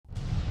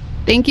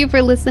Thank you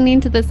for listening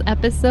to this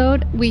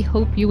episode. We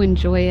hope you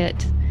enjoy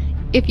it.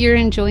 If you're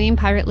enjoying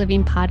Pirate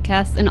Living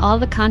Podcast and all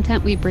the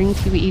content we bring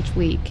to you each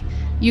week,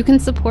 you can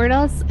support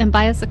us and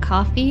buy us a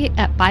coffee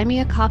at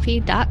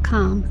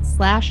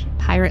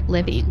buymeacoffee.com/pirate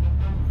living.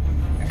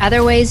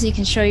 Other ways you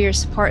can show your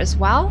support as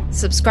well: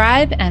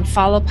 subscribe and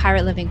follow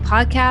Pirate Living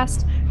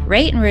Podcast,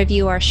 rate and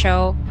review our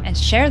show, and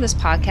share this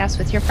podcast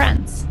with your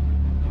friends.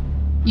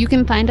 You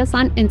can find us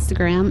on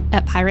Instagram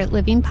at Pirate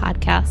Living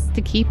Podcast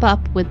to keep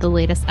up with the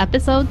latest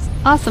episodes,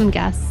 awesome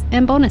guests,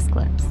 and bonus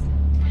clips.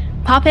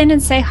 Pop in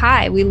and say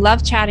hi. We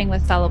love chatting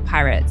with fellow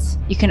pirates.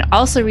 You can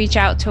also reach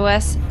out to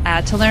us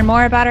to learn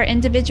more about our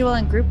individual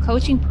and group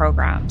coaching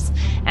programs.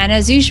 And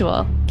as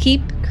usual,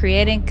 keep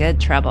creating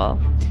good trouble.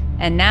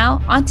 And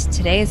now, on to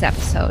today's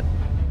episode.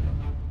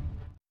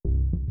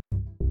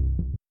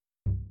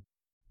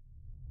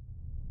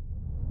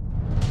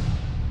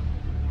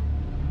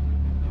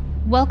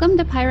 Welcome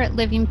to Pirate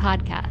Living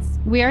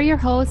Podcast. We are your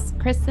hosts,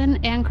 Kristen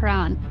and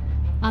Karan.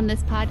 On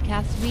this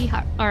podcast, we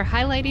are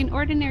highlighting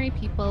ordinary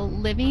people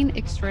living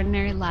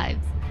extraordinary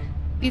lives.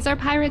 These are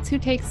pirates who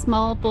take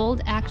small,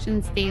 bold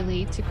actions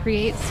daily to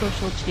create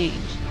social change.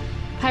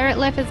 Pirate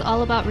life is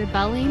all about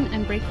rebelling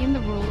and breaking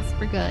the rules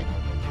for good.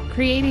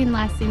 Creating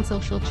lasting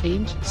social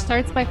change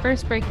starts by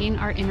first breaking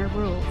our inner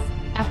rules.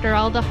 After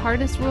all, the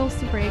hardest rules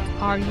to break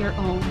are your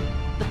own.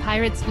 The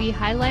pirates we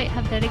highlight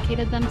have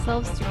dedicated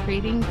themselves to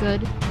creating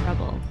good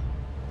trouble.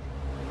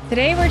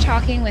 Today, we're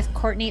talking with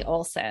Courtney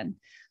Olson.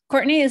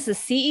 Courtney is the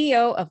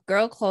CEO of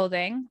Girl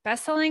Clothing,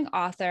 best-selling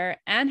author,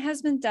 and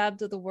has been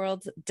dubbed the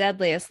world's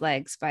deadliest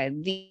legs by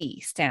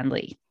the Stan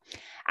Lee.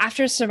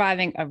 After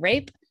surviving a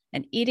rape,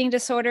 an eating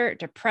disorder,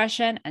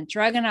 depression, and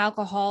drug and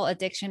alcohol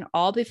addiction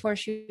all before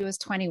she was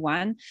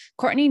 21,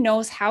 Courtney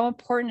knows how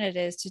important it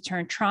is to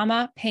turn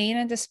trauma, pain,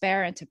 and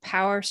despair into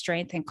power,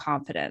 strength, and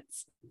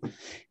confidence.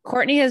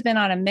 Courtney has been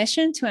on a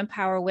mission to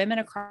empower women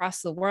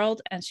across the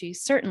world, and she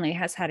certainly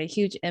has had a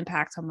huge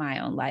impact on my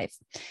own life.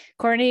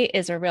 Courtney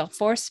is a real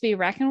force to be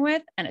reckoned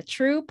with and a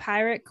true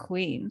pirate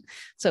queen.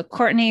 So,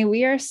 Courtney,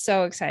 we are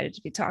so excited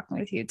to be talking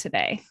with you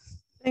today.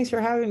 Thanks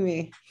for having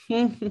me.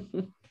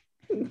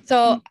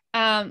 So,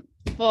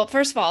 well,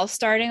 first of all,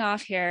 starting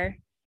off here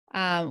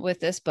with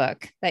this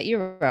book that you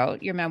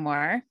wrote, your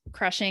memoir,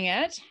 Crushing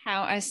It: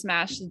 How I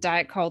Smashed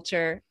Diet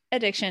Culture,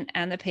 Addiction,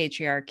 and the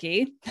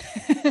Patriarchy.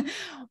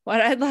 What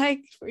I'd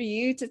like for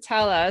you to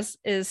tell us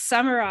is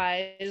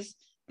summarize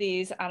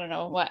these,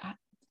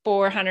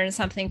 400 and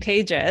something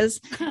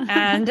pages,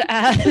 and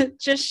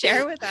just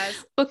share with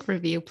us. Book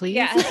review, please.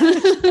 Yeah.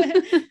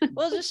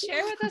 Well, just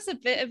share with us a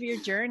bit of your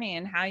journey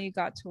and how you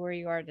got to where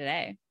you are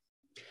today.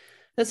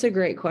 That's a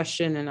great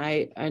question. And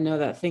I know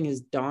that thing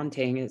is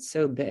daunting. It's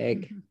so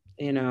big. Mm-hmm.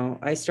 You know,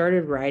 I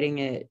started writing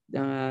it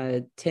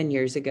 10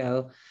 years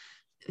ago,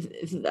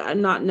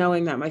 not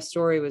knowing that my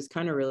story was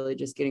kind of really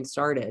just getting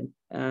started.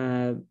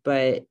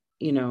 But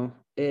you know,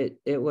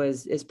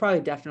 it's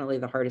probably definitely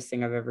the hardest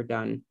thing I've ever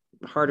done,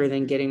 harder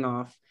than getting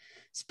off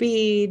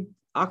speed,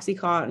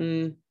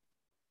 Oxycontin,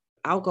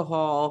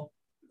 alcohol,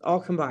 all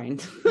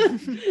combined.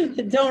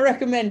 Don't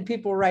recommend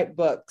people write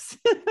books.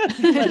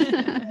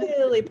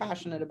 Really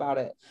passionate about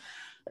it.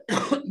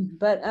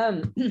 But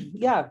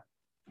yeah,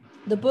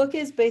 the book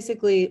is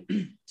basically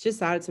just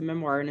that. It's a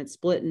memoir, and it's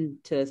split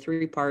into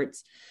 3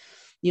 parts.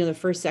 You know, the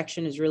first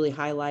section is really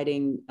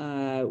highlighting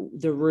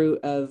the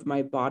root of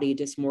my body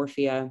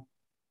dysmorphia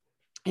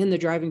and the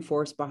driving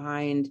force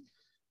behind,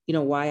 you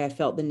know, why I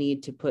felt the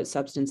need to put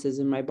substances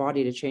in my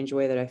body to change the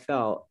way that I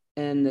felt.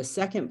 And the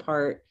second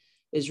part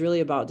is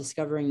really about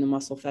discovering the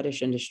muscle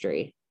fetish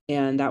industry.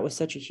 And that was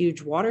such a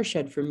huge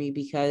watershed for me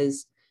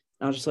because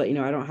I'll just let you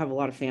know, I don't have a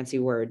lot of fancy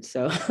words.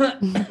 So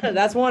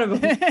that's one of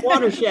them,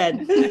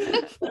 watershed.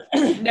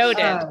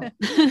 Noted.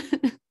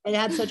 It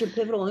had such a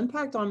pivotal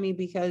impact on me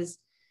because,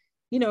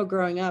 you know,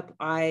 growing up,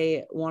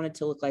 I wanted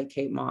to look like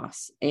Kate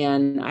Moss,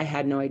 and I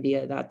had no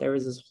idea that there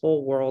was this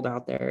whole world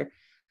out there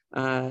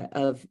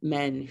of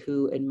men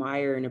who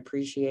admire and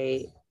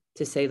appreciate,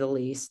 to say the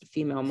least,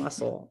 female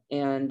muscle.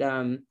 And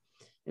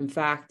in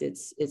fact,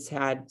 it's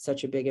had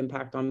such a big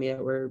impact on me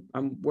that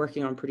I'm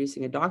working on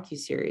producing a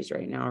docuseries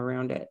right now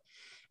around it.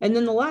 And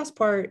then the last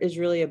part is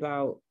really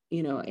about,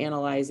 you know,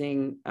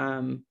 analyzing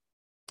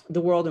the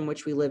world in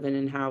which we live in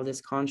and how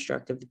this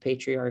construct of the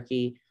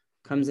patriarchy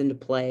comes into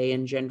play,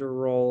 and gender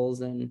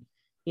roles, and,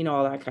 you know,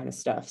 all that kind of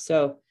stuff.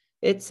 So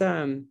it's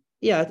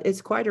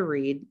it's quite a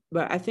read,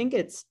 but I think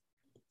it's,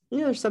 you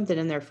know, there's something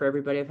in there for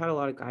everybody. I've had a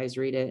lot of guys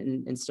read it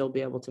and still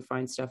be able to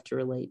find stuff to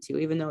relate to,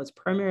 even though it's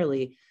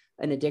primarily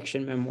an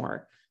addiction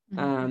memoir.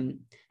 Mm-hmm.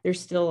 There's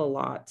still a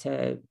lot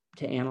to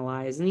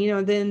analyze. And, you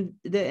know, then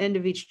the end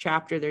of each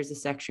chapter, there's a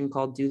section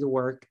called Do the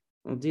Work.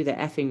 Well, do the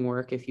effing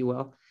work, if you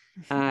will.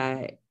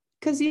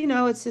 Because, you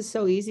know, it's just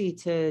so easy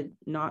to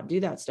not do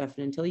that stuff.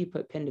 And until you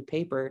put pen to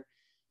paper,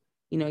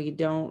 you know, you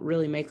don't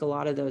really make a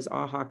lot of those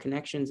aha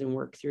connections and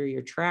work through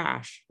your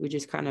trash. We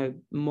just kind of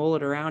mull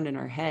it around in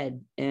our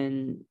head,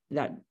 and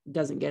that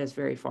doesn't get us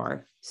very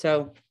far.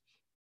 So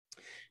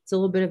it's a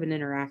little bit of an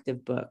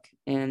interactive book.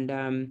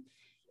 And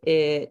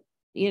it,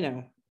 you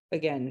know,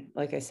 again,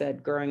 like I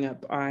said, growing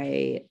up,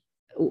 I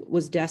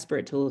was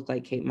desperate to look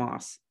like Kate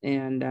Moss,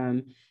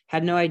 and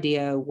had no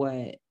idea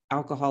what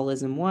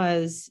alcoholism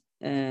was,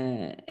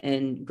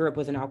 and grew up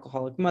with an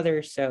alcoholic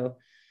mother. So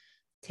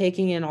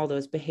taking in all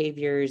those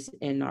behaviors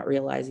and not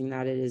realizing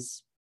that it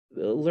is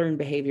learned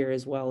behavior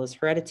as well as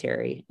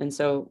hereditary. And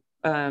so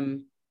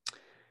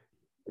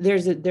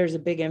there's a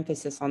big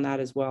emphasis on that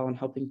as well, and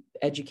helping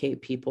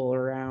educate people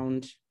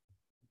around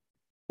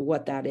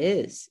what that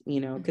is,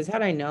 because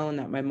had I known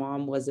that my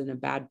mom wasn't a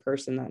bad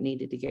person that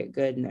needed to get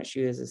good and that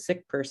she was a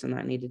sick person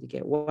that needed to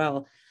get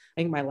well,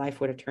 I think my life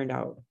would have turned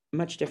out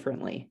much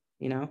differently.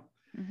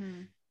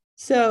 Mm-hmm.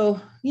 So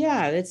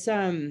yeah, it's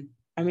I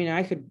mean,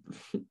 I could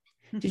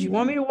did you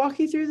want me to walk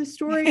you through the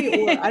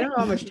story? Or I don't know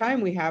how much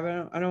time we have.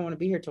 I don't want to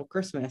be here till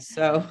Christmas.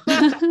 So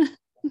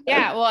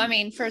Yeah, well, I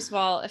mean, first of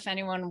all, if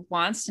anyone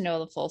wants to know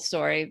the full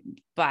story,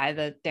 buy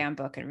the damn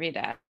book and read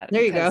it.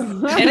 There you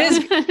go.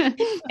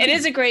 It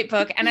is a great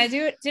book, and I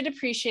did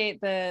appreciate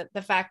the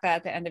fact that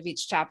at the end of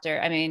each chapter,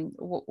 I mean,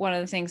 one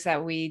of the things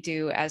that we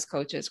do as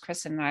coaches,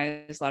 Kristen and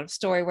I, is a lot of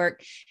story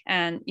work,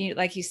 and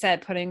like you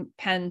said, putting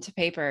pen to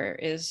paper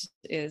is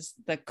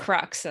the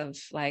crux of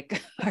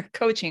like our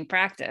coaching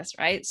practice,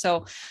 right?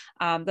 So,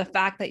 the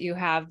fact that you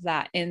have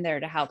that in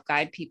there to help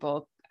guide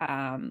people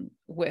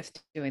with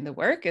doing the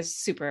work is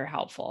super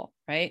helpful,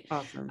 right?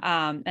 Awesome.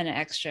 And an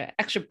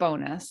extra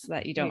bonus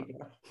that you don't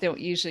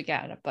usually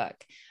get in a book.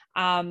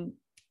 I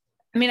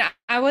mean,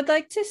 I would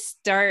like to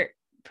start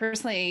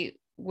personally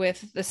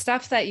with the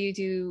stuff that you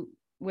do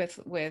with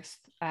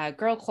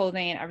Girl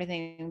Clothing and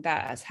everything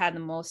that has had the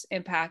most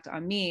impact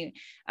on me.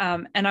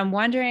 And I'm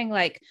wondering,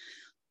 like,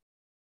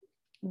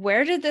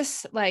 where did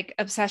this like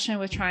obsession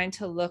with trying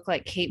to look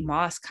like Kate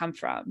Moss come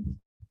from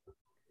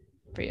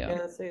for you?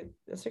 Yeah,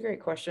 that's a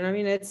great question. I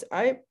mean,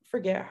 I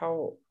forget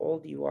how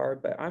old you are,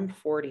 but I'm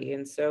 40,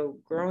 and so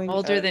growing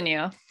older up, than you.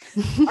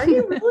 Are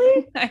you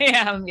really? I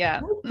am, yeah.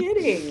 No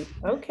kidding.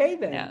 Okay,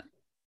 then.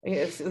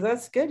 Yeah. So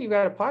that's good. You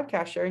got a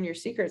podcast sharing your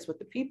secrets with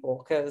the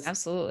people, because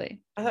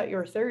Absolutely. I thought you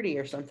were 30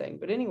 or something.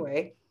 But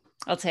anyway,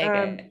 I'll take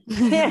it.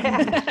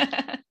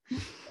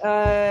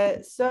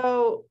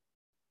 So,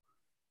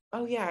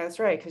 oh yeah, that's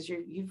right, because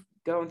you've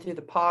going through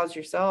the pause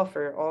yourself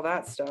or all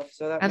that stuff.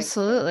 So that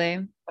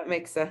Absolutely.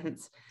 makes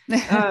sense.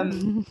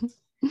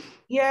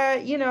 Yeah,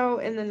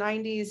 in the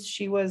 90s,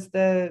 she was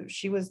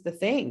the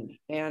thing.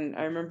 And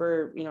I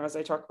remember, as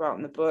I talk about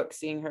in the book,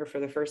 seeing her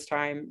for the first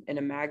time in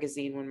a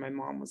magazine when my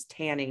mom was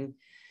tanning,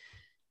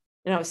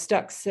 and I was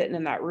stuck sitting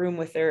in that room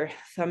with her,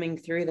 thumbing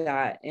through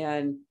that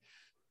and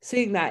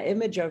seeing that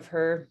image of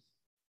her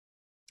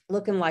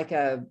looking like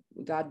a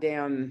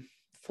goddamn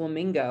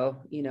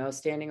flamingo,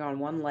 standing on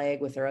one leg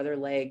with her other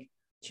leg.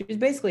 She was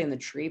basically in the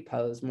tree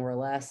pose, more or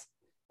less.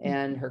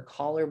 And her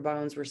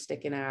collarbones were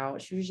sticking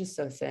out. She was just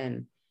so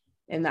thin.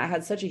 And that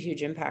had such a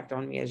huge impact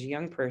on me as a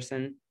young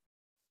person,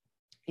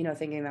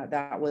 thinking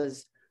that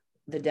was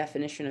the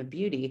definition of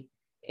beauty.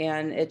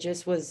 And it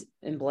just was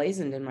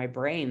emblazoned in my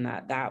brain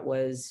that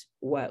was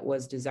what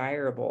was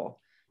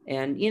desirable.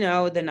 And, the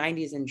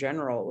 90s in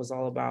general, it was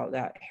all about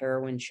that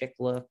heroin chick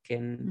look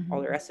and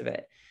all the rest of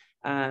it.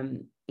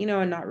 And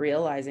not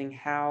realizing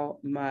how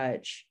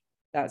much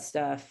that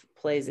stuff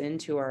plays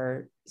into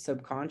our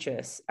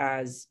subconscious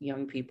as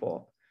young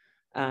people.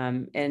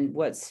 And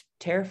what's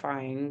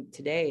terrifying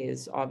today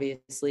is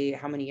obviously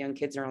how many young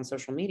kids are on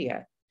social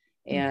media.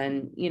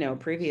 And,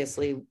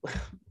 previously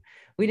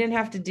we didn't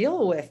have to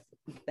deal with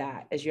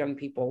that as young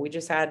people. We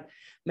just had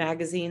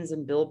magazines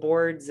and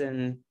billboards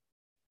and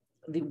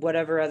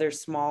whatever other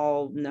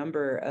small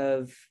number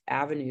of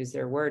avenues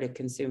there were to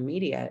consume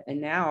media. And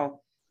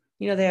now,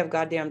 they have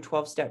goddamn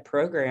 12-step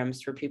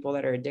programs for people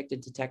that are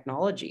addicted to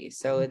technology.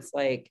 So it's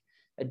like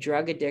a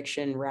drug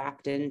addiction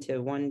wrapped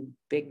into one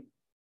big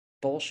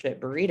bullshit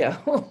burrito.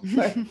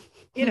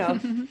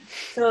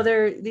 So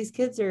these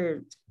kids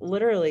are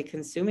literally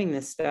consuming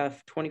this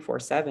stuff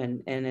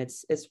 24/7, and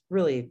it's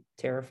really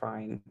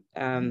terrifying.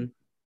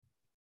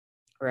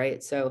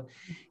 Right. So,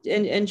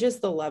 and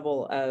just the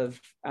level of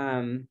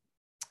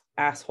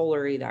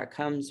assholery that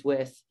comes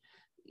with,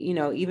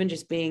 even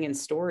just being in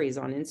stories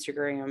on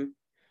Instagram,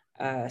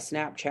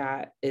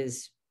 Snapchat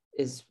is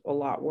a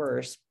lot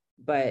worse,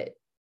 but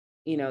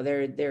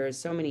there are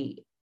so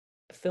many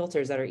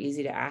filters that are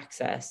easy to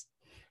access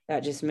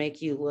that just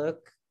make you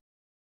look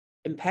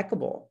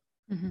impeccable,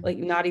 like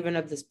not even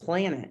of this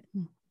planet.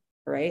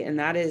 Right. And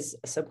that is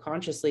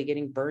subconsciously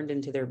getting burned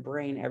into their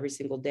brain every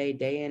single day,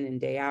 day in and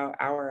day out,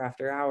 hour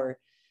after hour,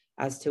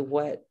 as to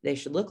what they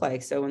should look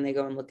like. So when they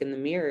go and look in the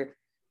mirror,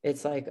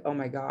 it's like, oh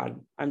my God,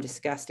 I'm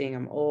disgusting.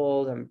 I'm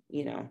old.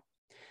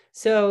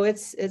 So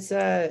it's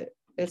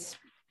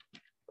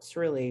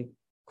really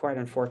quite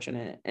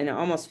unfortunate. And it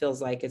almost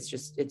feels like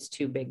it's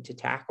too big to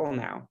tackle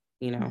now,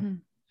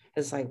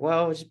 It's like,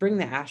 well, just bring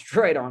the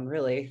asteroid on,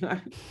 really.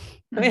 I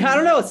mean, I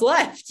don't know what's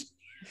left,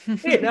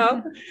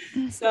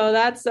 So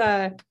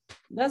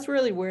that's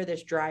really where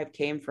this drive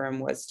came from,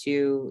 was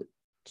to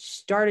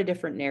start a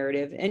different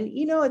narrative. And,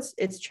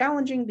 it's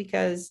challenging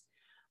because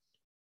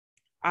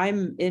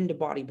I'm into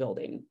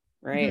bodybuilding.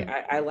 right?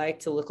 I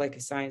like to look like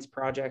a science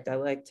project. I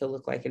like to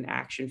look like an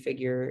action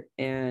figure,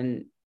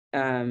 and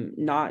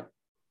not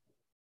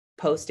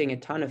posting a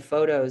ton of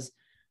photos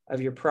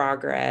of your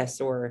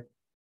progress, or,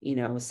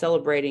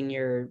 celebrating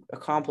your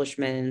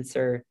accomplishments,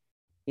 or,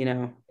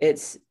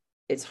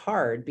 it's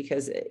hard,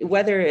 because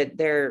whether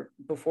they're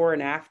before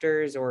and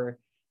afters or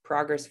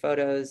progress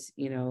photos,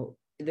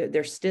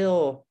 they're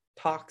still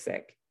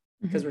toxic,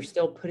 because we're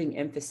still putting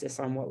emphasis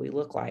on what we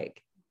look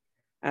like,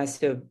 as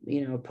to,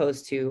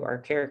 opposed to our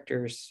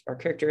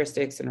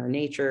characteristics and our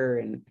nature,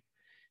 and,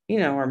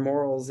 our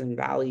morals and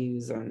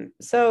values. And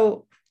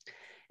so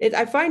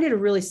I find it a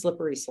really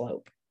slippery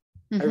slope.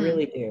 I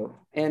really do.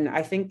 And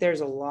I think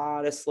there's a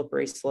lot of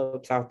slippery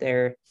slopes out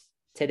there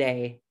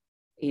today,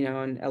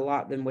 and a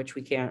lot in which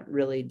we can't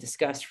really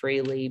discuss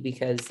freely,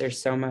 because there's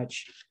so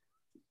much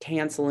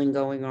canceling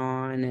going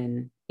on,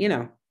 and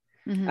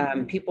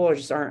people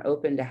just aren't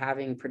open to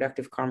having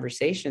productive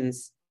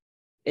conversations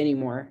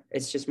anymore.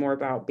 It's just more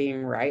about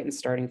being right and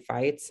starting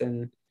fights.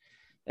 And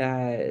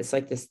it's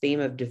like this theme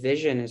of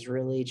division is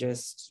really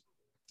just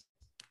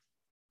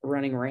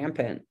running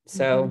rampant.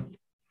 So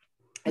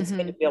it's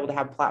good to be able to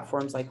have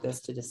platforms like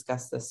this to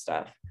discuss this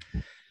stuff.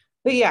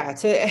 But yeah,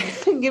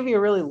 to give you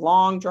a really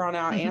long, drawn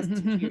out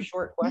answer to your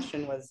short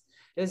question,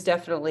 it was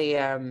definitely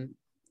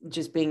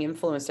just being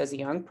influenced as a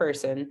young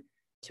person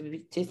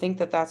to think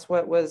that that's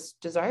what was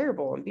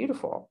desirable and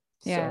beautiful.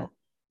 Yeah. So,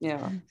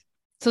 yeah.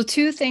 So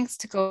 2 things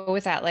to go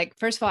with that. Like,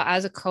 first of all,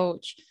 as a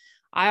coach,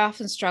 I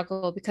often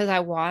struggle because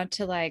I want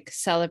to like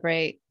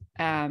celebrate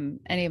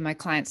any of my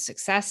clients'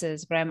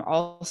 successes, but I'm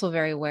also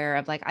very aware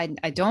of like,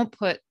 I don't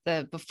put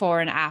the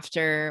before and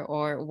after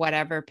or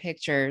whatever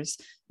pictures,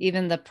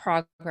 even the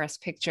progress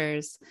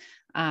pictures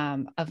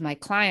of my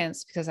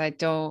clients, because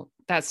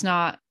that's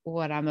not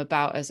what I'm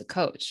about as a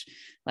coach.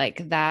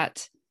 Like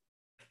that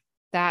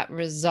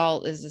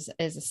result is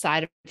a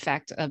side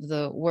effect of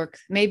the work,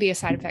 maybe a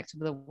side effect of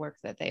the work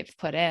that they've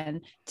put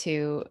in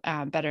to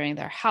bettering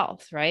their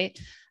health. Right.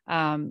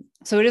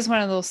 So it is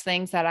one of those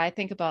things that I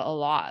think about a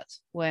lot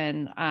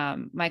when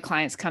my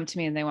clients come to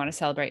me and they want to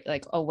celebrate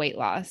like a weight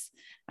loss.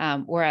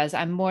 Whereas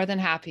I'm more than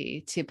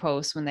happy to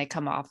post when they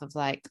come off of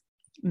like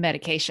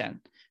medication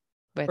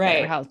with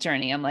their health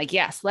journey. I'm like,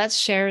 yes, let's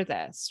share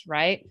this.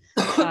 Right.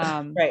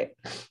 Right.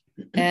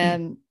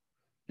 And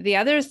the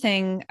other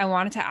thing I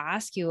wanted to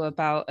ask you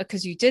about,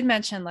 because you did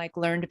mention like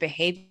learned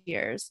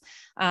behaviors,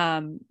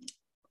 and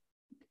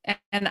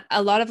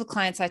a lot of the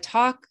clients I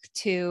talk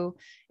to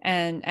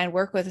and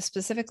work with,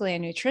 specifically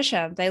in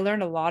nutrition, they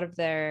learn a lot of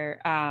their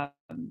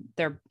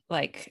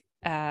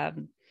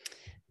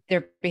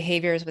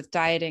behaviors with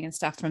dieting and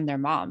stuff from their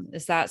mom.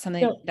 Is that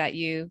something that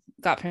you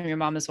got from your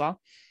mom as well?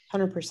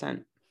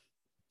 100%.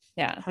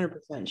 Yeah.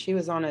 100%. She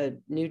was on a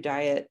new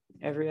diet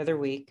every other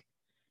week,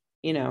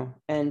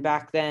 and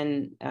back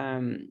then,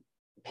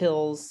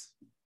 pills,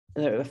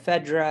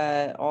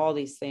 ephedra, all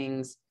these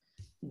things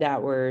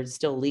that were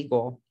still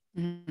legal.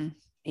 I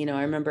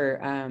remember,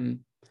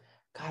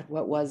 God,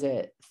 what was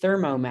it?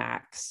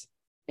 Thermomax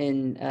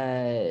in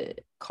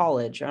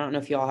college. I don't know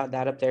if y'all had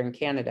that up there in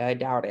Canada. I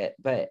doubt it.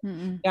 But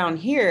down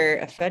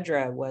here,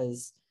 ephedra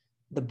was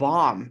the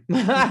bomb.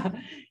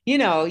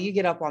 You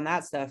get up on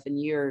that stuff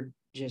and you're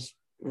just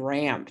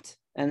ramped.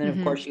 And then,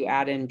 of course, you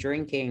add in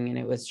drinking, and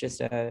it was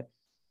just a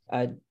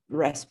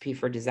recipe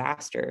for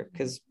disaster,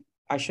 because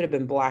I should have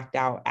been blacked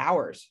out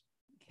hours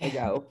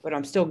ago, but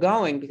I'm still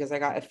going because I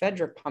got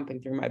ephedra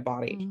pumping through my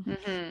body.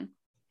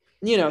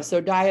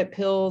 So diet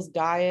pills,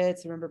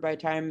 diets. I remember by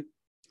the time,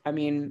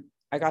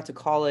 I got to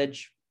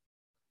college,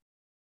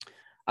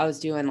 I was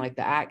doing like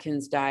the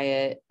Atkins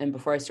diet. And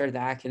before I started the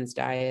Atkins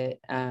diet,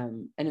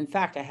 and in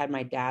fact, I had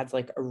my dad's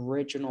like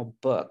original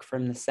book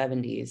from the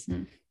 70s.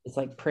 It's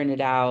like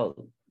printed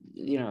out,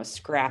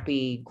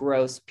 scrappy,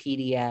 gross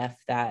PDF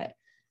that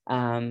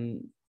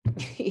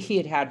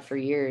he had for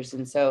years.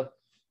 And so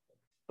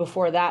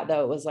before that,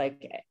 though, it was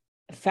like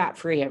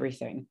fat-free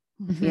everything.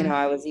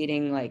 I was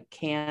eating like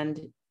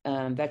canned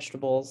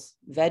vegetables.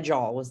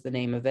 Veg-All was the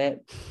name of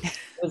it.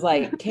 It was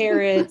like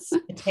carrots,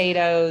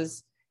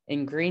 potatoes,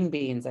 and green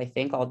beans, I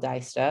think, all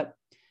diced up.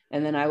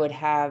 And then I would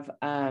have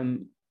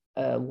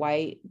a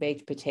white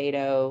baked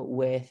potato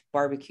with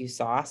barbecue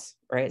sauce,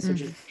 right? So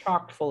just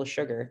chocked full of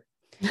sugar.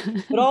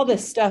 But all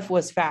this stuff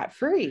was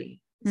fat-free.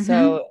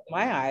 So in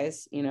my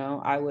eyes,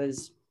 I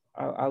was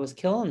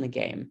killing the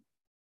game.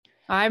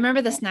 I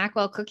remember the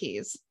Snackwell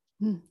cookies.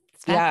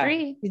 It's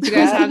fat-free. Did you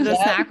guys have the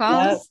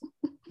Snackwells?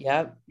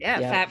 Yep. Yeah,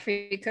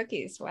 fat-free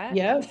cookies. What?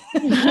 Yep.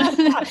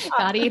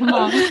 Gotta eat them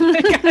all.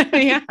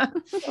 Yeah.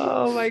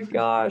 Oh my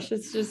gosh.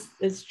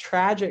 It's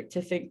tragic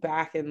to think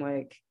back and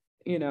like,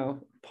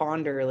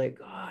 ponder like,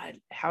 God,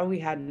 how we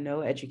had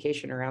no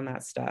education around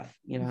that stuff,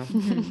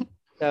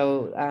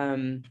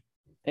 So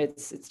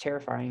it's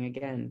terrifying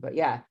again. But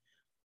yeah,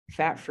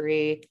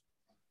 fat-free.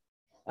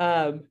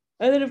 And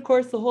then of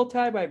course the whole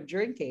time I'm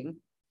drinking,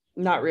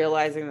 not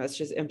realizing that's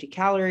just empty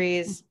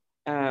calories.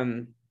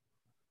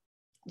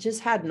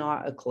 Just had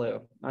not a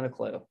clue.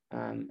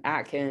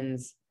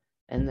 Atkins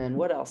And then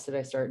what else did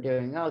I start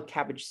doing? Oh,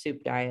 cabbage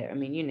soup diet. I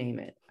mean, you name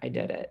it, I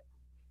did it.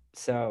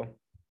 So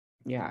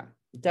yeah,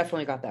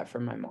 definitely got that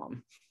from my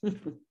mom.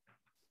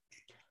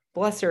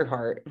 Bless her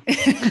heart.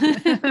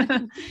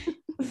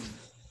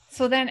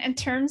 So then in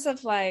terms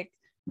of like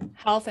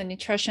health and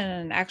nutrition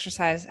and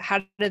exercise, how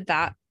did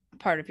that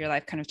part of your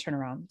life kind of turn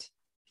around?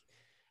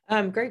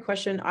 Great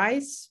question.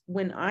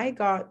 When I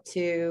got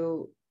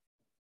to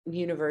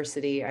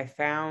university, I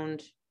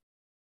found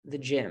the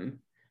gym,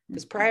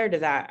 because prior to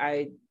that,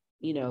 I,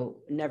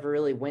 never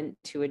really went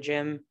to a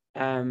gym.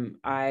 So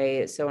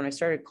when I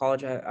started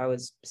college, I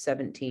was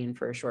 17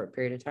 for a short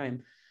period of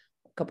time,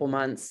 a couple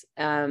months.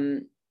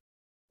 And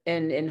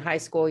in high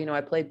school,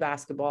 I played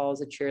basketball, I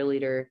was a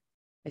cheerleader,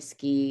 I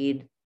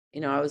skied,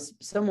 I was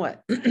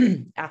somewhat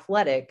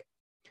athletic.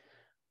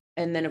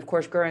 And then of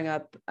course, growing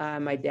up,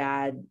 my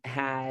dad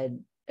had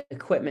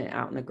equipment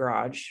out in the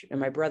garage, and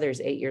my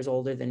brother's 8 years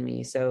older than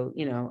me. So,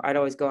 I'd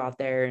always go out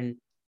there and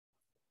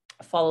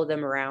follow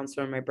them around.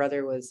 So when my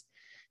brother was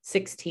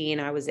 16,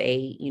 I was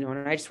 8,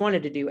 and I just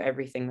wanted to do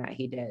everything that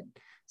he did.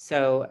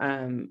 So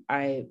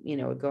I,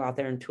 would go out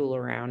there and tool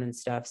around and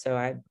stuff. So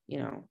I,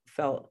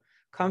 felt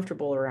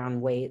comfortable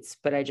around weights,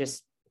 but I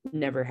just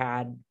never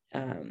had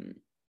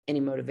any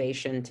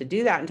motivation to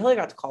do that until I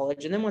got to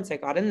college. And then once I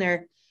got in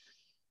there,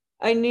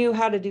 I knew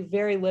how to do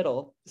very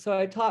little. So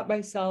I taught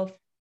myself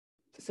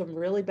some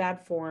really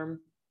bad form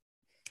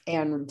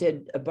and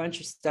did a bunch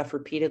of stuff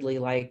repeatedly,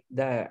 like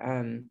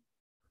the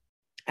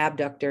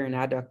abductor and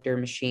adductor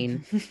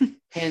machine.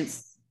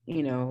 Hence,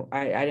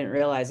 I didn't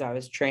realize I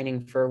was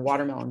training for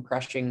watermelon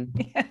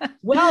crushing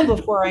well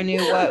before I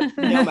knew what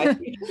my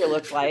future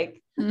looked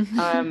like.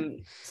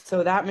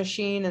 So that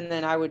machine, and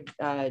then I would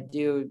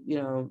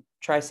do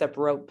tricep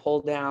rope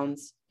pull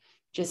downs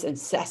just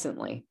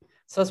incessantly.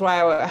 So that's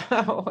why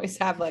I always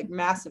have like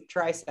massive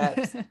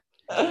triceps.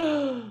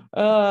 So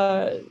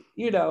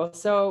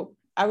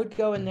I would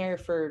go in there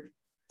for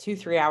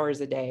 2-3 hours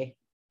a day,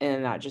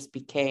 and that just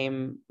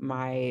became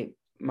my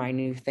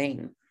new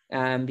thing.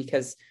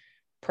 Because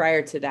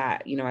prior to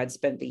that, I'd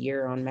spent the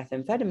year on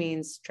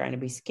methamphetamines trying to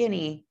be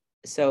skinny.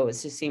 So it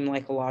just seemed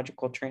like a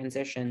logical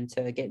transition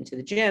to get into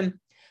the gym.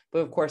 But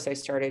of course I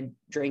started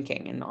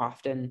drinking, and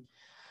often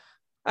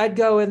I'd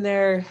go in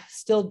there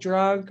still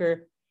drunk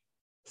or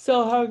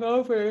still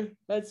hungover.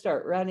 I'd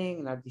start running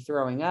and I'd be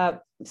throwing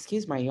up.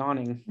 Excuse my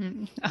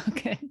yawning.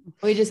 Okay.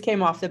 We just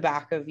came off the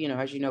back of,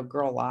 as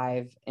Girl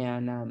Live.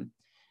 And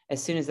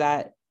as soon as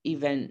that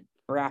event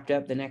wrapped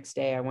up, the next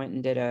day I went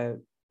and did a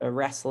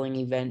wrestling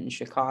event in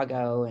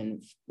Chicago.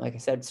 And like I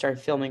said, started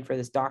filming for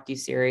this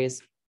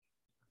docuseries.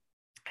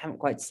 I haven't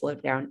quite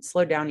slowed down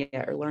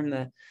yet, or learn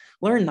the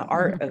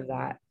art of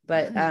that.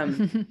 But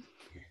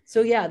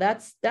so yeah,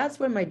 that's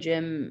when my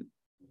gym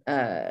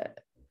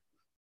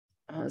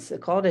so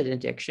call it an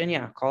addiction.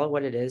 Yeah, call it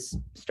what it is.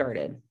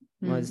 Started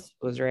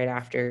was right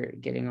after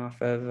getting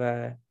off of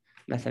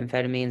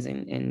methamphetamines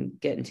and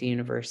getting to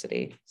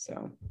university.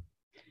 So,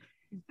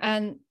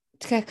 and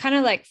to kind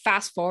of like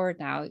fast forward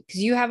now,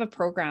 because you have a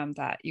program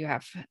that you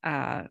have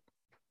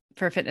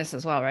for fitness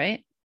as well,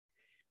 right?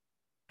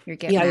 You're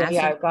getting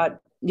yeah. I've got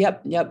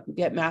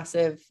Get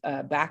Massive,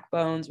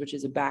 Backbones, which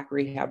is a back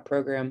rehab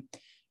program,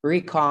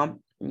 Recomp,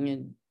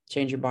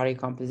 change your body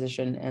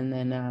composition, and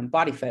then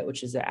Body Fit,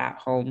 which is an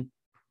at-home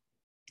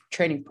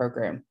training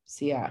program.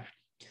 So yeah,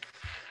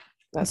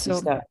 that's some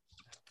stuff.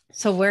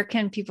 So where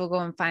can people go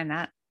and find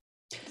that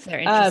if they're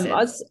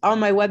interested? On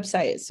my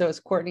website. So it's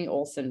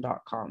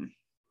CourtneyOlson.com.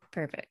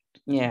 Perfect.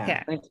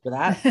 Yeah. Thanks for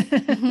that.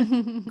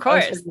 Of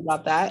course.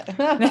 About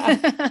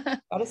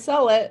that. Gotta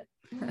sell it.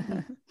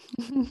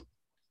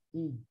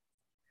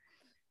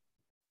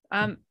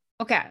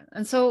 Okay.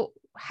 And so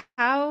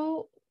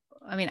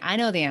I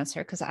know the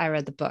answer because I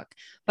read the book,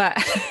 but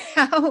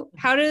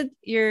how did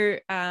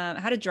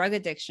drug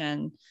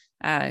addiction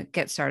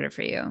get started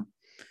for you?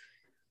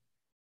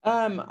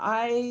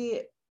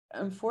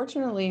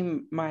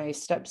 Unfortunately, my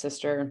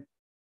stepsister,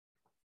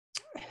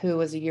 who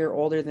was a year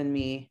older than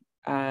me,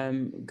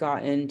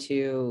 got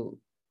into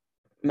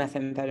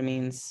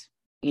methamphetamines.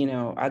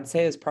 I'd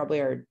say it was probably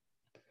her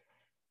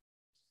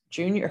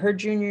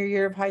junior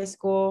year of high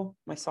school,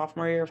 my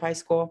sophomore year of high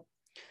school.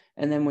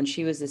 And then when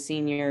she was a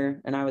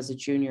senior and I was a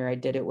junior, I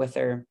did it with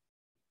her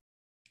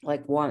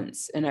like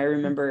once. And I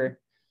remember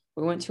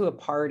we went to a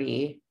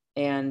party,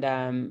 and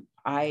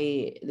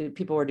the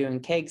people were doing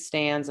keg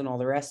stands and all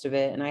the rest of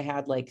it. And I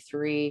had like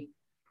 3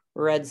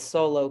 red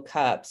Solo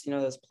cups,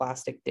 those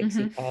plastic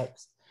Dixie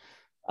cups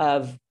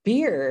of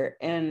beer.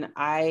 And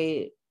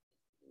I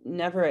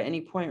never at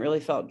any point really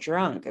felt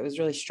drunk. It was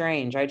really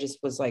strange. I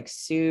just was like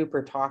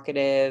super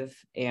talkative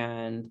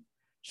and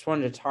just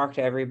wanted to talk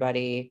to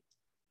everybody.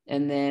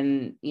 And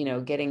then,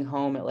 getting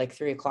home at like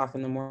 3:00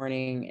 in the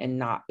morning and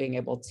not being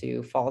able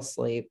to fall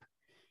asleep.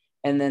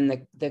 And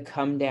then the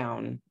come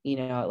down,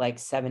 at like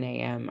 7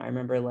 a.m. I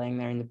remember laying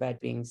there in the bed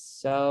being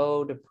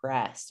so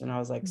depressed. And I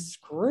was like,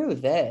 screw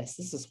this.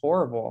 This is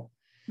horrible.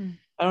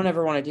 I don't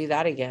ever want to do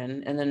that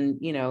again. And then,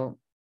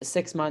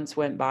 6 months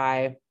went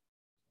by.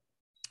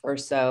 or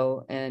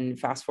so. And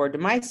fast forward to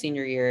my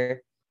senior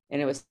year,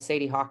 and it was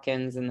Sadie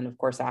Hawkins. And then of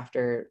course,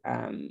 after,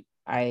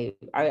 I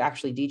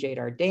actually DJ'd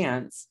our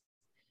dance,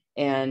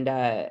 and,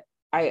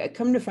 I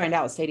come to find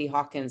out Sadie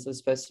Hawkins was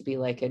supposed to be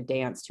like a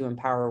dance to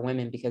empower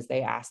women because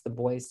they asked the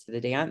boys to the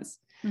dance.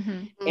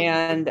 Mm-hmm.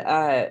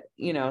 And,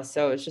 you know,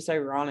 so it's just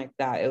ironic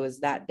that it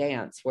was that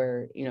dance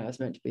where, you know, it's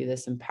meant to be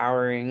this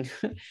empowering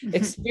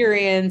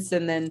experience.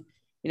 And then,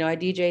 you know, I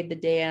DJ'd the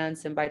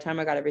dance, and by the time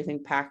I got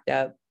everything packed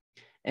up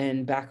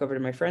and back over to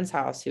my friend's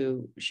house,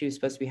 who she was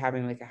supposed to be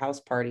having like a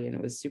house party, and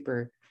it was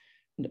super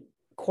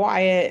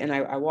quiet. And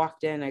I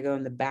walked in, I go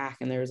in the back,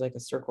 and there was like a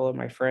circle of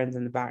my friends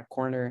in the back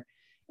corner.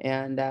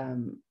 And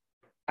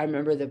I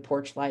remember the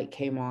porch light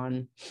came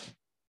on,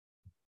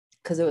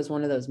 because it was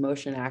one of those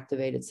motion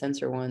activated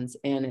sensor ones,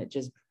 and it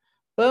just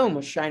boom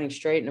was shining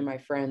straight into my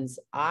friend's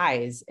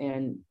eyes,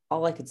 and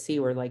all I could see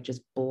were like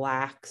just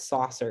black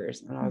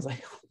saucers. And I was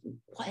like,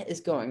 what is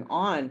going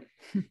on?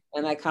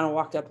 And I kind of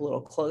walked up a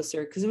little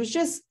closer, because it was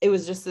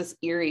just this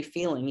eerie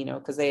feeling, you know,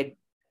 because they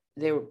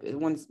were,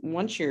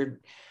 once your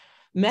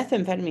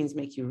methamphetamines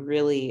make you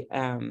really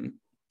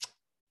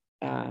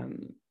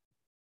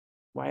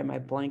why am I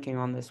blanking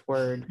on this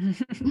word?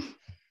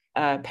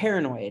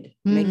 Paranoid,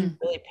 make you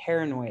really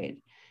paranoid.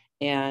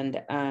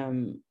 And,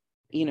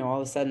 you know,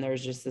 all of a sudden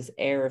there's just this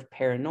air of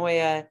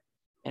paranoia,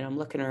 and I'm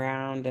looking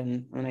around,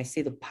 and when I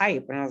see the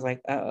pipe, and I was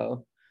like,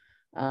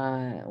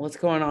 what's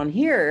going on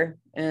here?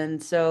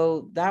 And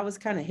so that was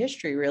kind of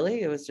history,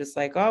 really. It was just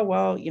like, oh,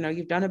 well, you know,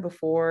 you've done it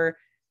before.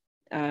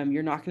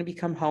 You're not going to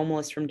become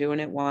homeless from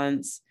doing it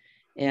once.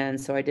 And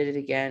so I did it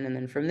again. And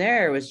then from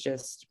there, it was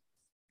just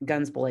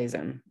guns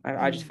blazing.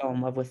 I just fell in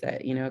love with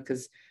it, you know,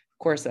 because of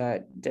course I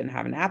didn't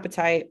have an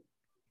appetite,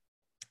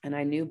 and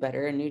I knew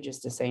better, and knew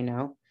just to say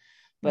no.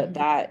 But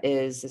that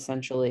is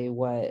essentially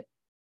what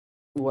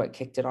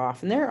kicked it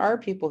off. And there are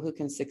people who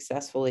can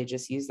successfully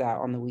just use that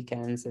on the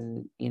weekends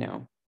and, you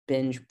know,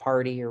 binge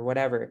party or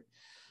whatever.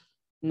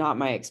 Not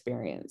my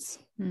experience.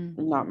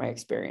 Not my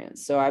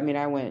experience. So, I mean,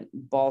 I went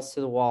balls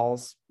to the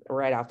walls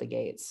right out the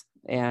gates,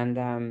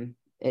 and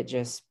it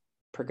just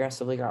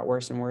progressively got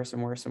worse and worse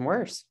and worse and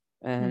worse.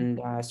 And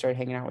I started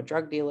hanging out with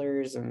drug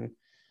dealers and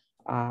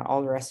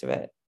all the rest of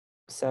it.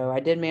 So I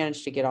did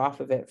manage to get off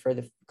of it for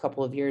the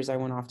couple of years I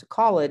went off to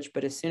college.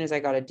 But as soon as I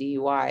got a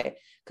DUI,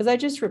 because I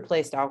just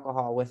replaced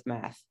alcohol with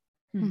meth,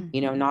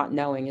 you know, not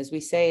knowing, as we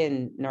say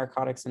in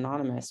Narcotics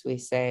Anonymous, we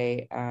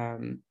say,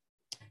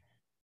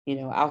 you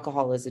know,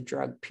 alcohol is a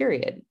drug,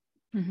 period.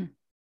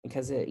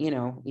 Because it, you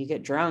know, you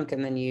get drunk,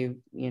 and then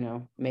you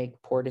know,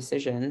 make poor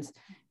decisions,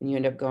 and you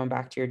end up going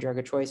back to your drug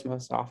of choice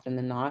most often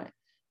than not.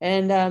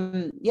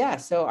 And yeah,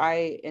 so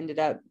I ended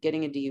up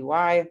getting a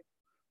DUI,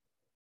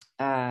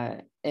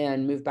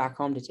 and moved back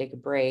home to take a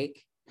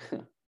break,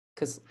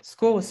 because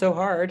school was so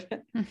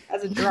hard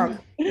as a drunk.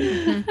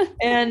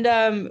 And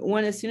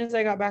as soon as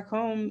I got back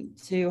home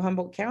to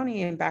Humboldt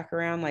County and back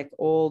around like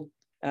old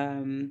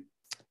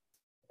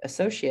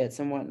associates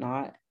and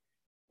whatnot,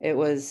 it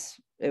was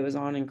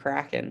on and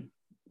cracking,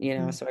 you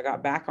know. So I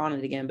got back on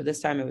it again, but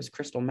this time it was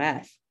crystal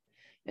meth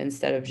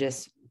instead of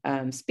just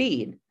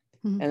speed.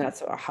 And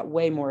that's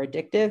way more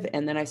addictive.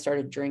 And then I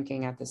started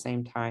drinking at the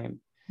same time.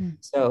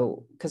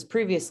 So, because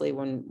previously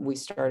when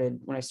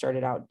I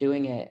started out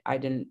doing it, I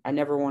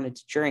never wanted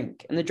to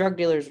drink. And the drug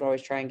dealers would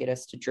always try and get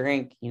us to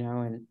drink, you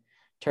know, and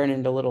turn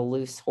into little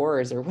loose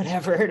whores or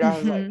whatever. And I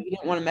was like, you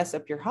didn't want to mess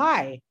up your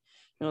high.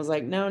 And I was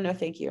like, no,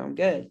 thank you, I'm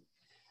good.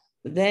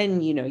 But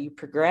then, you know, you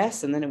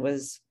progress, and then it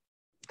was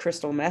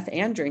crystal meth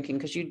and drinking,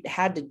 because you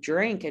had to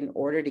drink in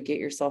order to get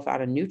yourself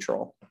out of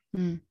neutral.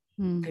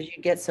 Because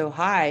you get so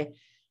high,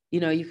 you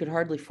know, you could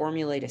hardly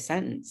formulate a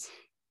sentence.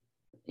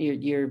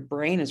 Your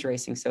brain is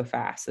racing so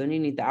fast. So then you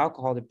need the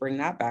alcohol to bring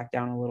that back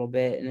down a little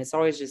bit. And it's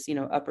always just, you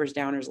know, uppers,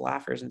 downers,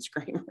 laughers, and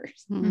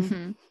screamers.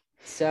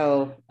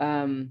 So,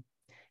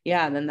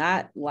 yeah, and then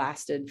that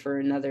lasted for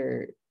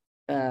another,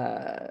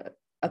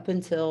 up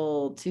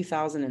until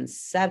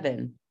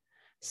 2007.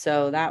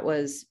 So that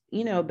was,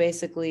 you know,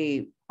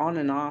 basically on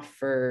and off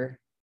for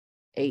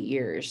 8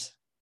 years.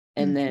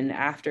 And then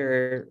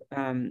after,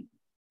 the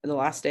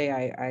last day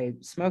I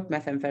smoked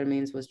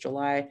methamphetamines was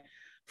July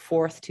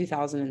 4th,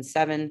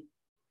 2007. It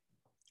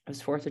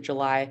was 4th of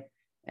July.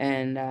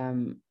 And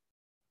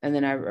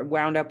then I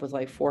wound up with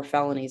like 4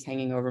 felonies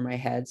hanging over my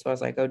head. So I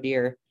was like, oh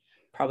dear,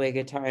 probably a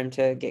good time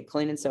to get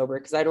clean and sober.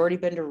 Because I'd already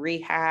been to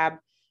rehab.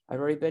 I'd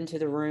already been to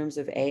the rooms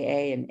of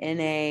AA and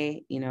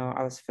NA. You know,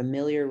 I was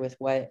familiar with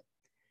what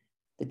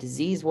the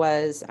disease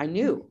was. I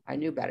knew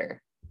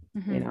better.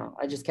 You know,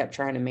 I just kept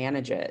trying to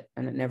manage it,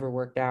 and it never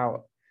worked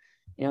out.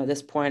 You know, at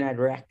this point I'd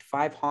wrecked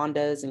 5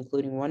 Hondas,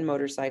 including 1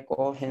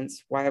 motorcycle,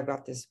 hence why I've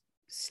got this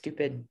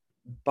stupid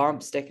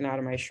bump sticking out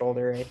of my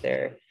shoulder right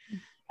there.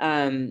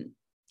 And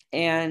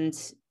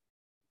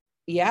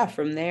yeah,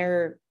 from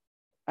there,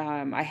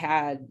 I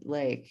had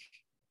like,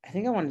 I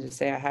think I wanted to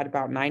say I had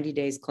about 90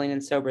 days clean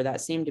and sober.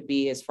 That seemed to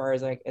be as far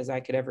as I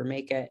could ever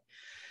make it,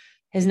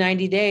 his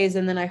 90 days.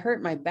 And then I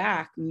hurt my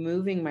back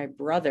moving my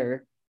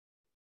brother,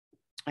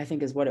 I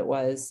think is what it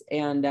was.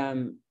 And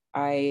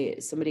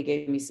somebody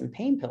gave me some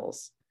pain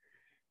pills.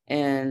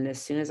 And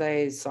as soon as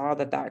I saw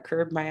that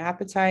curbed my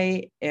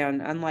appetite,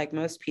 and unlike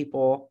most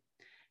people,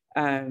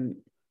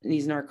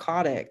 these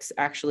narcotics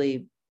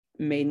actually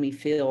made me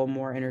feel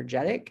more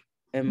energetic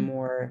and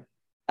more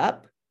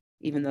up,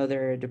 even though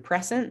they're a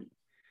depressant.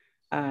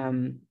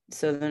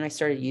 So then I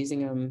started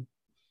using them,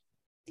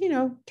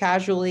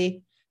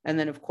 casually. And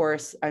then of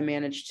course I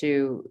managed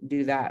to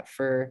do that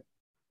for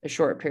a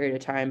short period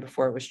of time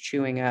before it was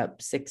chewing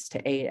up 6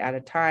 to 8 at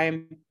a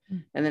time.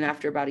 And then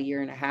after about a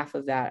year and a half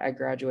of that, I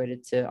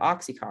graduated to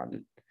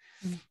OxyContin.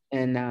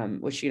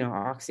 And which,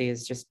 Oxy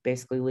is just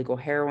basically legal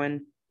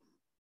heroin.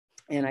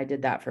 And I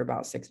did that for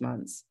about 6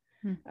 months.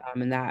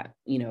 And that,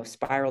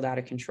 spiraled out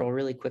of control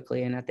really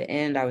quickly. And at the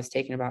end, I was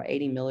taking about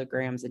 80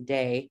 milligrams a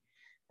day,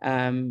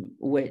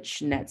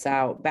 which nets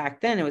out,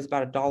 back then it was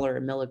about $1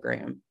 a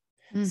milligram.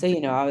 So,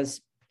 I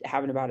was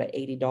having about an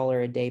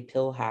 $80 a day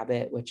pill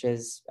habit, which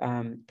is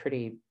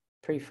pretty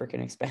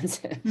freaking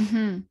expensive.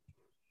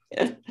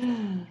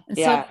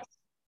 Yeah.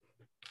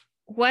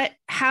 So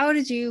how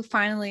did you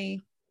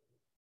finally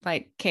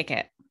kick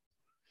it?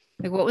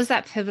 What was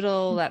that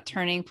pivotal, that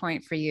turning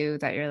point for you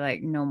that you're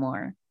like, no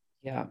more?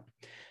 Yeah.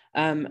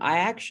 I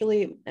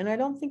actually, and I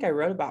don't think I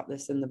wrote about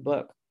this in the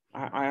book.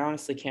 I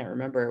honestly can't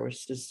remember. It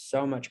was just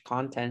so much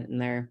content in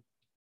there,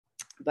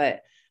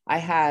 but I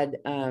had,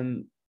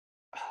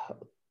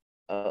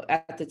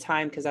 at the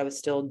time, because I was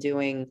still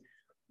doing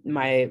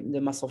the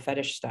muscle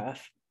fetish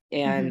stuff.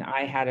 And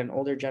I had an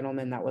older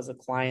gentleman that was a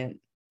client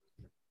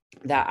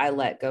that I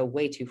let go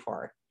way too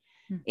far.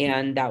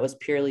 And that was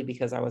purely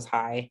because I was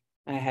high.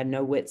 I had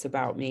no wits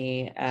about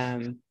me.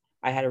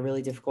 I had a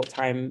really difficult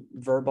time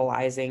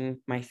verbalizing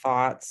my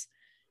thoughts.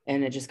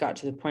 And it just got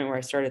to the point where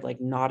I started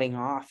nodding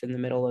off in the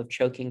middle of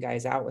choking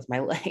guys out with my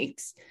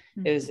legs.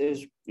 It was,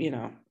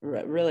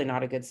 really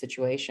not a good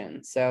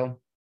situation.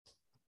 So,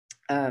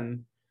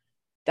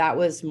 that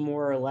was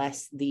more or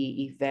less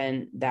the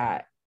event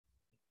that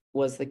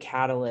was the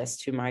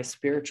catalyst to my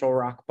spiritual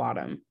rock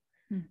bottom.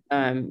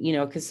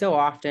 Because so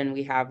often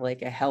we have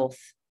a health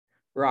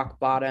rock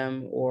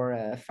bottom or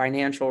a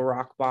financial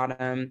rock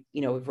bottom.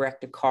 We've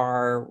wrecked a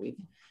car, we've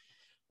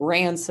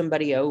ran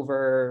somebody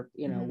over,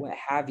 what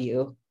have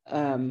you.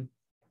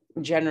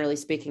 Generally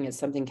speaking, it's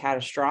something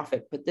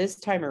catastrophic. But this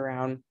time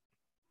around,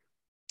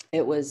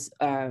 it was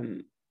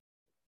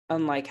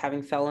unlike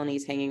having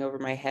felonies hanging over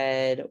my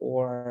head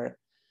or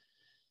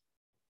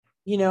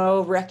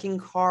wrecking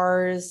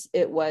cars.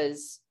 It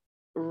was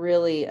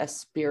really a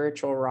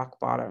spiritual rock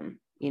bottom.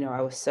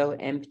 I was so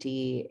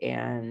empty,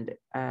 and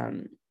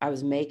I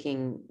was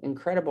making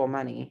incredible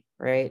money,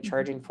 right?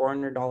 Charging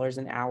 $400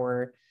 an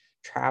hour,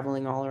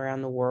 traveling all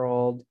around the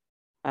world,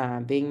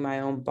 being my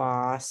own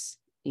boss,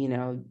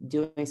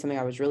 doing something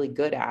I was really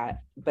good at,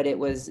 but it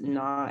was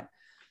not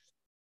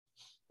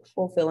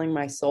fulfilling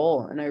my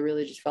soul. And I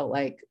really just felt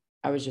like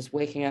I was just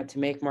waking up to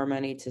make more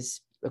money, to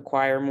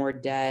acquire more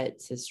debt,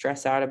 to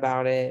stress out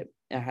about it.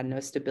 I had no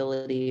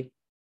stability.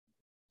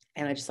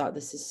 And I just thought,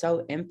 this is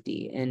so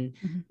empty and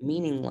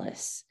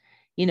meaningless,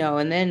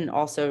 and then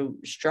also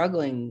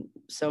struggling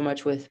so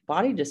much with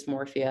body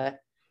dysmorphia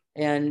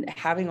and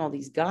having all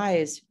these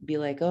guys be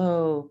like,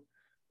 oh,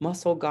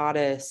 muscle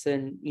goddess,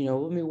 and,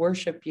 let me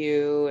worship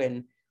you,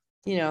 and,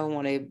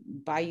 want to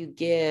buy you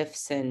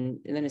gifts. And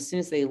then as soon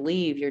as they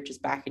leave, you're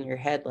just back in your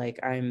head like,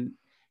 I'm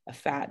a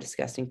fat,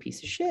 disgusting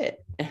piece of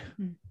shit.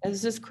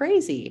 It's just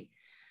crazy.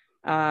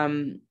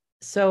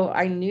 So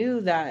I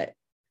knew that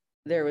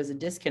there was a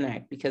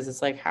disconnect, because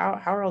it's like,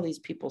 how are all these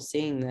people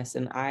seeing this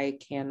and I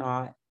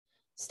cannot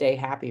stay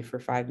happy for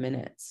 5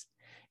 minutes,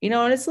 and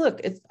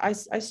I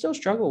still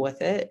struggle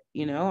with it.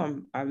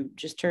 I'm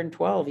just turned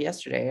 12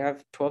 yesterday. I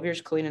have 12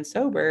 years clean and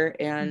sober.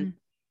 And,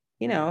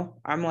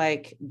 I'm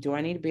like, do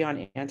I need to be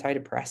on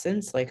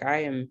antidepressants?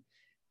 I am,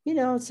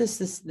 it's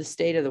just the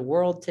state of the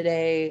world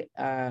today.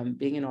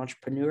 Being an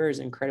entrepreneur is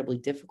incredibly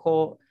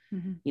difficult.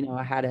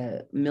 I had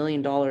 $1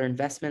 million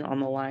investment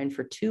on the line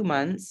for 2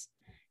 months.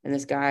 And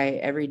this guy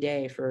every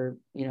day for,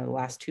 the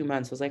last 2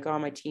 months was like, oh,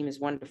 my team is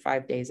 1 to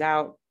 5 days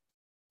out,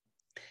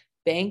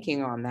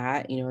 banking on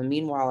that, and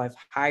meanwhile, I've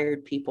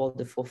hired people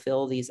to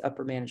fulfill these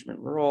upper management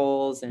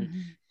roles and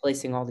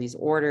placing all these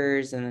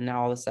orders. And then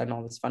now all of a sudden,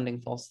 all this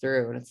funding falls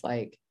through. And it's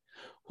like,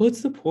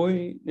 what's the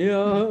point?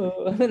 Yeah.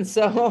 And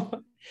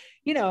so,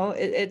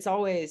 it's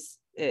always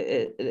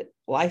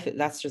life.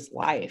 That's just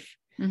life.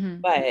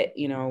 But,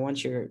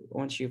 once you're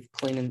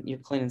clean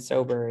and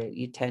sober,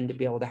 you tend to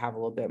be able to have a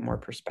little bit more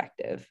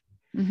perspective.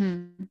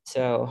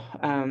 So,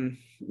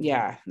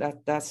 yeah,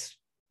 that's,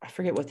 I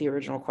forget what the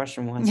original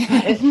question was.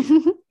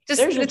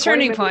 Just the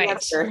turning point.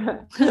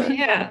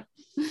 Yeah.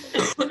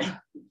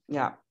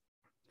 Yeah.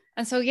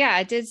 And so, yeah,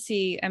 I did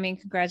see,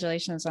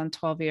 congratulations on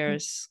 12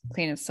 years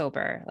clean and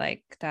sober.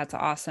 That's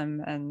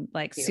awesome. And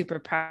super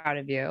proud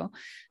of you.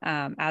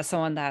 As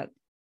someone that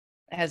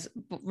has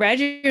read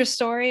your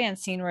story and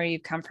seen where you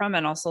come from,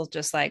 and also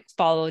just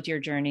followed your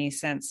journey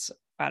since,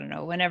 I don't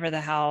know, whenever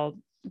the hell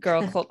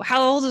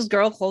how old is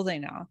Girl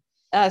Clothing now?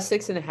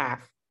 6.5.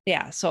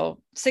 Yeah.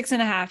 So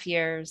 6.5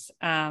 years.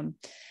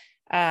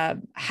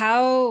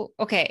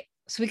 Okay.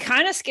 So we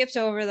kind of skipped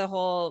over the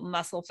whole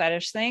muscle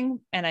fetish thing,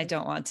 and I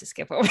don't want to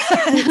skip over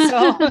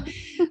that.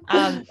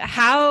 So,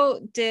 how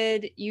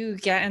did you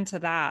get into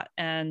that?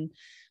 And,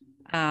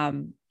 I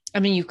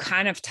mean, you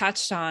kind of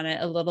touched on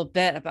it a little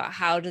bit about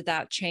how did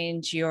that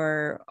change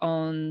your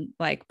own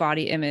like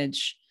body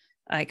image,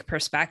 like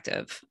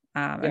perspective.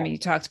 I mean, you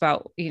talked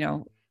about,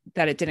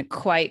 that it didn't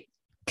quite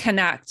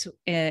connect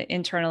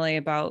internally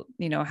about,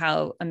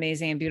 how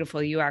amazing and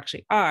beautiful you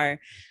actually are.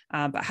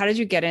 But how did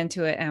you get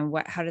into it, and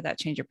how did that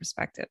change your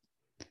perspective?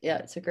 Yeah,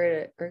 it's a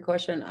great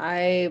question.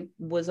 I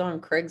was on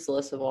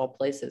Craigslist of all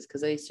places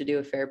because I used to do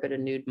a fair bit of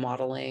nude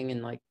modeling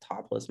and like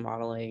topless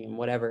modeling and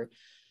whatever.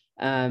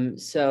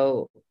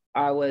 So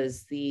I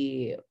was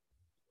the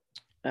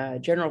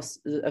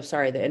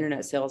the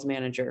internet sales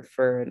manager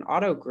for an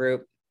auto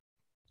group,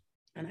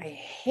 and I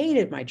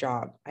hated my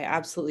job. I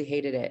absolutely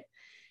hated it.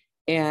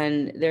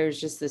 And there's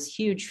just this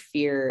huge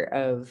fear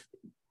of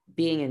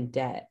being in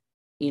debt,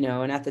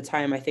 and at the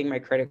time, I think my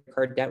credit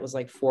card debt was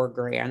like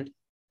 $4,000.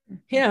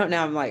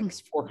 Now I'm like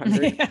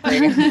 400.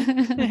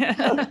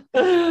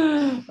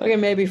 Okay,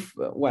 maybe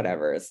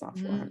whatever. It's not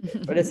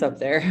 400, but it's up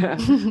there.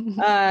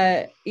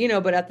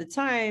 But at the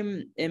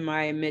time in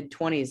my mid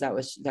 20s,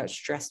 that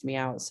stressed me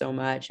out so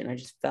much. And I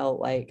just felt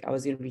like I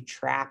was going to be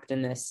trapped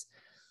in this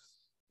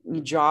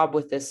job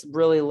with this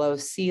really low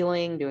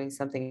ceiling, doing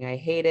something I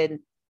hated.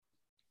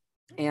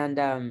 And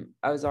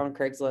I was on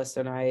Craigslist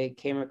and I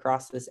came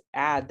across this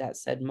ad that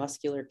said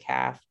muscular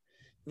calf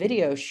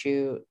video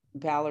shoot,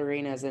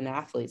 ballerinas and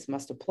athletes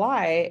must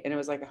apply. And it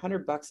was like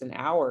 $100 an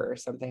hour or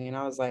something. And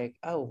I was like,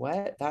 oh,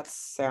 what? That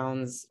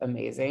sounds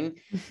amazing.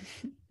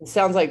 It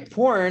sounds like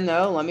porn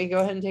though. Let me go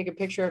ahead and take a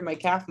picture of my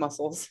calf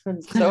muscles.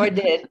 And so I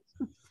did.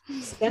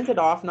 Sent it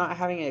off, not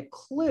having a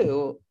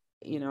clue,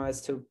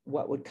 as to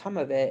what would come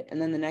of it.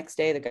 And then the next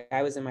day, the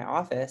guy was in my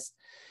office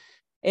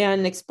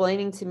and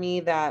explaining to me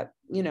that,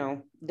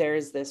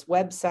 there's this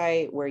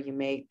website where you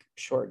make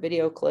short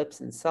video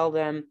clips and sell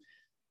them.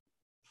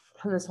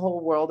 And this whole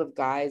world of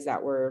guys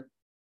that were,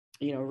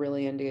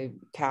 really into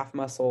calf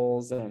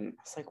muscles. And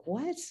I was like,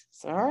 what?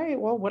 So, all right,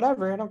 well,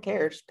 whatever. I don't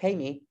care. Just pay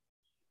me.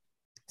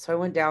 So I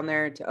went down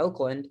there to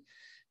Oakland,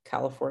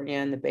 California,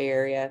 in the Bay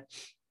Area.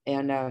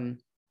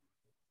 And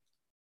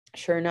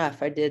sure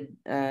enough, I did,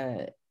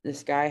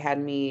 this guy had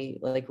me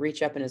like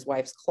reach up in his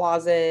wife's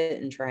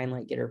closet and try and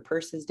like get her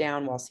purses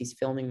down whilst he's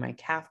filming my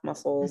calf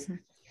muscles. Mm-hmm.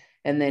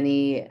 And then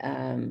he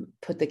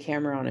put the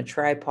camera on a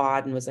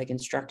tripod and was like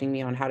instructing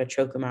me on how to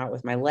choke him out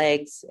with my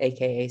legs,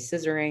 AKA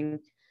scissoring.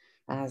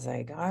 I was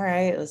like, all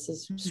right, this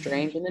is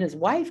strange. And then his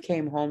wife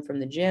came home from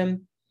the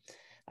gym.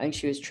 I think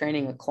she was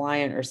training a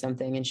client or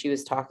something. And she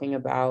was talking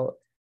about,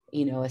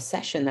 a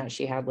session that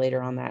she had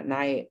later on that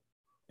night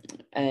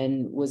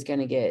and was going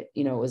to get,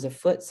 it was a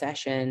foot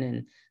session.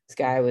 And this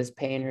guy was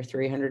paying her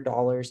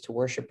 $300 to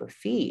worship her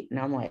feet. And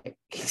I'm like,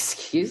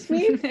 excuse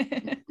me?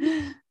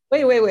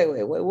 Wait,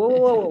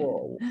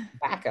 whoa.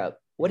 Back up.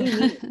 What do you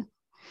mean?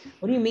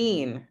 What do you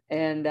mean?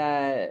 And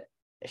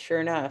sure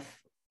enough,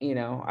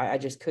 I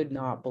just could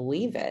not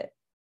believe it.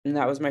 And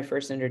that was my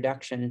first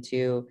introduction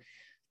to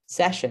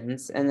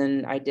sessions. And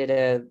then I did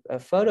a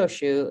photo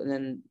shoot, and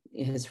then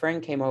his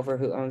friend came over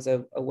who owns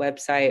a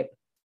website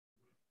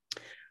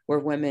where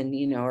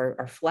women,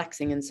 are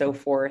flexing and so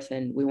forth.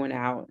 And we went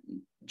out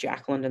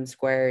Jack London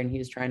Square, and he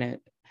was trying to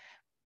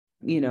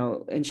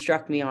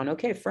instruct me on,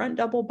 okay, front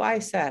double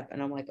bicep.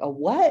 And I'm like, a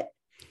what?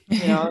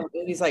 And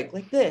he's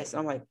like this.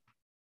 I'm like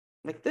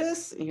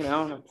this, and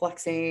I'm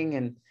flexing.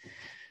 And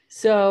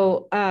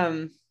so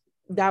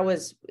that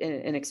was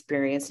an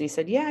experience. And he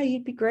said, yeah,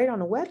 you'd be great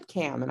on a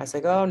webcam. And I was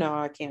like, oh no,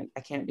 I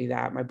can't do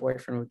that. My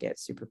boyfriend would get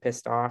super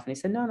pissed off. And he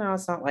said, no,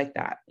 it's not like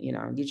that.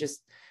 You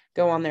just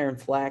go on there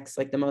and flex.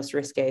 Like the most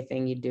risque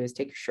thing you'd do is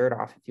take your shirt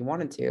off if you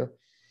wanted to.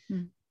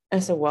 And I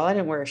said, well, I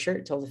didn't wear a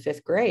shirt till the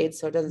 5th grade,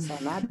 so it doesn't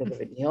sound that big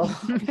of a deal.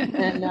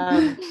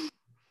 And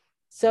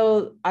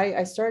so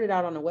I started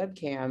out on a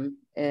webcam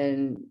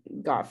and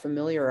got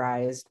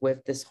familiarized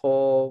with this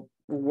whole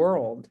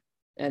world,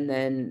 and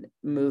then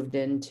moved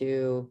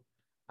into,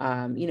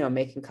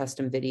 making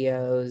custom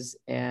videos,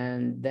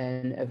 and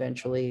then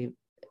eventually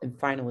and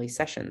finally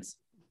sessions.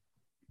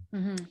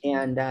 Mm-hmm.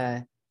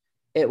 And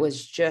it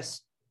was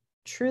just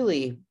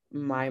truly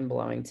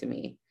mind-blowing to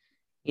me,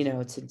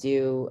 to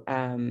do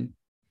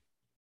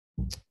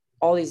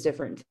all these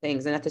different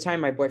things. And at the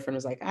time, my boyfriend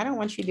was like, I don't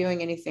want you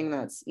doing anything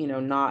that's,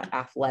 not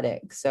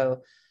athletic.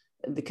 So,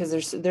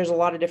 because there's a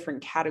lot of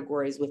different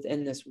categories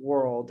within this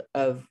world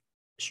of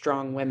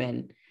strong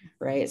women,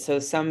 right? So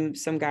some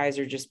guys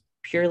are just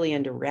purely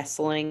into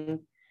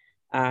wrestling.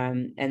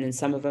 And then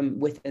some of them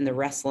within the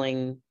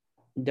wrestling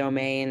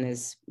domain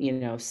is,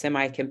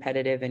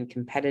 semi-competitive and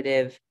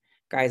competitive.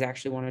 Guys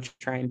actually want to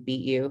try and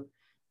beat you.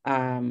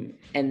 And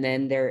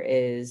then there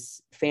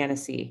is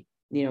fantasy,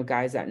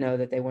 guys that know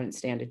that they wouldn't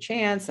stand a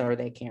chance, or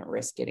they can't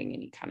risk getting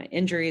any kind of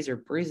injuries or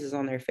bruises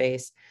on their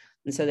face.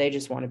 And so they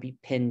just want to be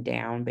pinned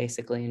down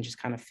basically, and just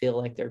kind of feel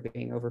like they're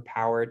being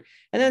overpowered.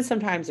 And then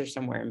sometimes they're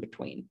somewhere in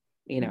between,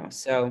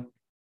 so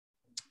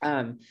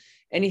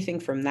Anything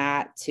from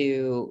that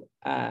to,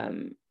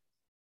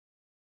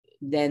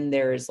 then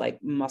there's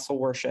like muscle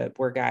worship,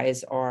 where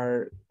guys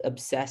are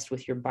obsessed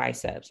with your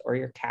biceps or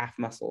your calf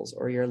muscles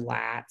or your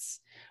lats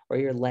or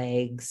your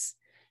legs.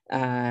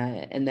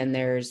 And then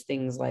there's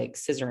things like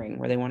scissoring,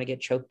 where they want to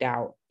get choked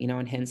out,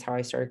 and hence how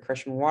I started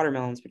crushing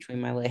watermelons between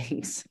my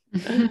legs.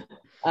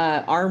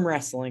 Arm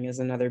wrestling is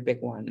another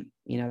big one.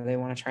 They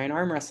want to try and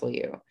arm wrestle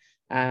you.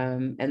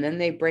 And then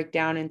they break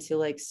down into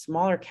like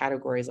smaller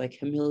categories like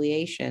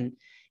humiliation.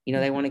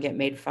 They want to get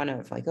made fun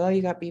of, like, oh,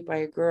 you got beat by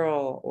a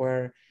girl,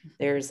 or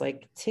there's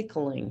like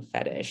tickling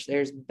fetish,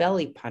 there's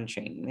belly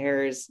punching,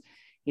 there's,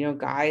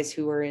 guys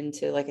who are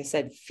into, like I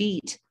said,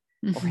 feet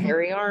or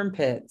hairy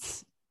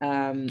armpits.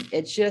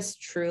 It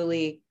just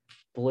truly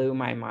blew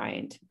my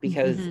mind,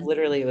 because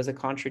literally it was a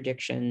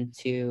contradiction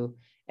to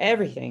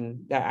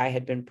everything that I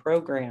had been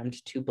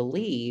programmed to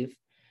believe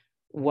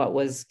what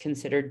was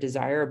considered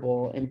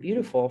desirable and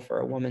beautiful for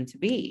a woman to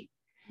be.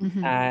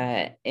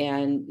 And,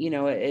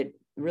 it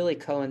really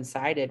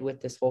coincided with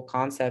this whole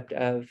concept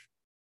of,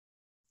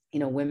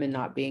 women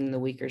not being the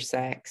weaker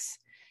sex,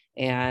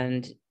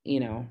 and,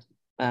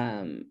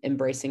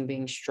 embracing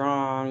being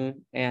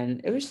strong.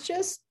 And it was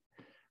just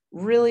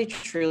really,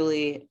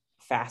 truly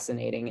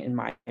fascinating and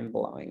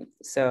mind-blowing.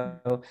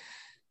 So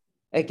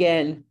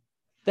again,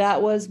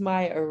 that was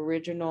my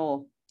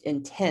original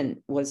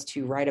intent, was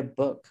to write a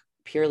book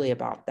purely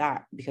about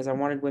that, because I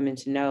wanted women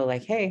to know,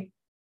 like, hey,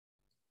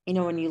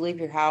 when you leave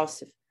your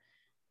house, if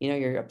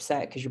you're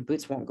upset because your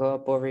boots won't go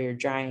up over your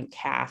giant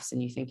calves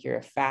and you think you're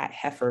a fat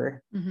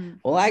heifer,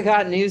 well, I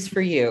got news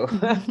for you.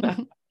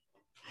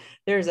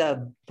 There's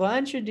a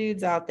bunch of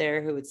dudes out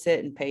there who would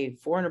sit and pay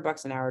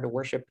 $400 an hour to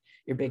worship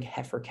your big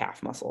heifer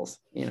calf muscles,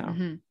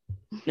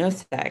 no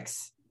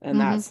sex. And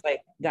that's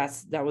like,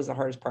 that was the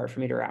hardest part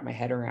for me to wrap my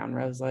head around,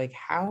 where I was like,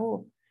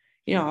 how,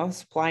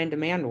 supply and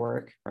demand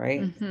work.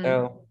 Right.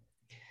 So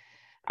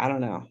I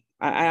don't know.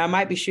 I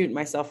might be shooting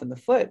myself in the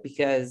foot,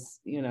 because,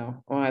 when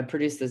I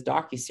produce this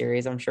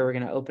docuseries, I'm sure we're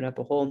going to open up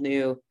a whole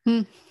new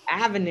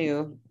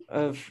avenue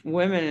of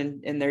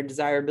women and their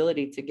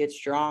desirability to get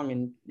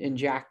strong and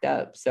jacked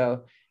up.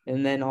 So,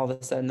 and then all of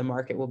a sudden the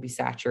market will be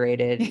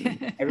saturated.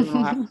 Everyone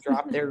will have to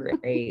drop their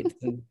rates,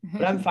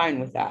 but I'm fine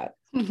with that.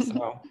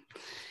 So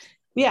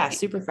yeah,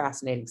 super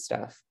fascinating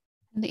stuff.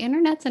 The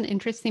internet's an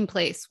interesting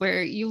place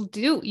where you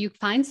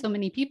find so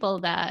many people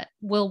that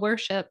will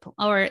worship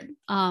or,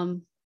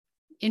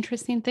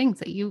 interesting things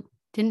that you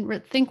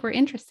didn't think were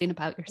interesting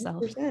about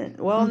yourself. 100%.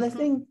 Well, and the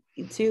thing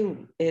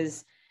too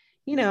is,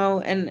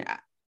 and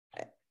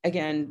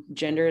again,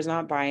 gender is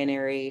not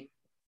binary,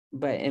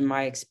 but in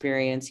my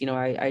experience,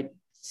 I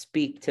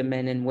speak to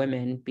men and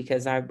women,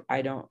 because I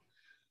know,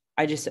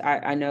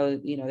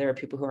 there are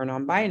people who are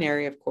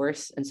non-binary, of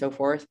course, and so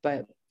forth.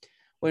 But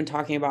when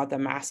talking about the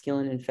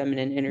masculine and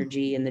feminine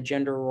energy and the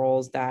gender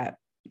roles that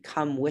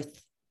come with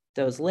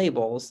those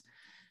labels,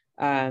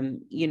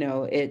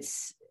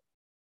 it's,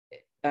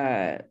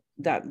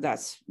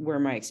 that's where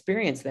my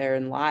experience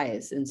therein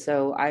lies. And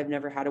so I've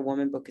never had a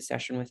woman book a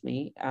session with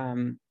me,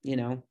 and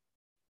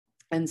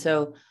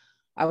so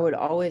I would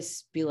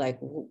always be like,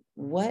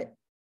 what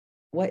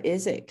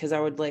is it? Because I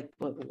would like,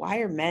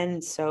 why are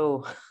men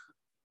so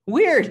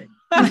weird?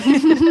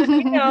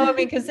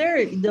 Because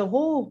they're the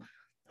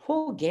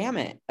whole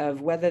gamut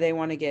of whether they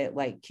want to get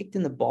like kicked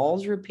in the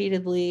balls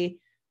repeatedly,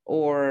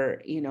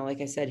 or,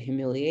 like I said,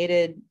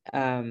 humiliated.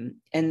 And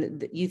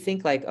you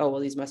think like, oh,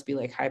 well, these must be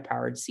like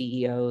high-powered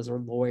CEOs or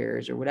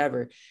lawyers or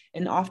whatever.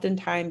 And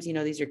oftentimes,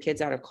 these are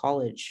kids out of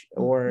college,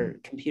 or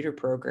computer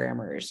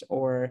programmers,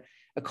 or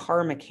a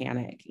car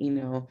mechanic.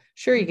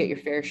 Sure, you get your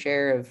fair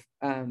share of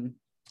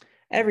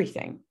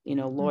everything,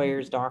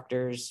 lawyers,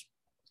 doctors,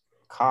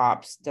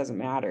 cops, doesn't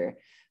matter.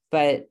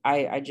 But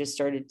I just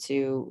started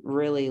to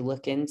really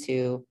look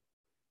into,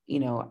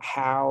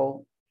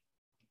 how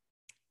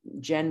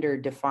gender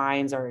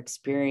defines our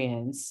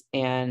experience,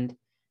 and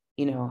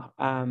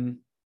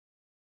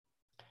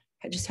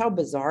just how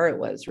bizarre it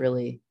was,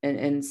 really.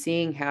 And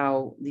seeing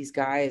how these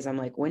guys, I'm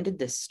like, when did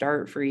this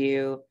start for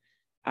you?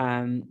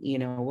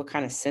 What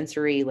kind of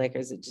sensory, like,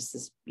 is it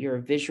just you're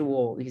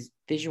these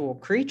visual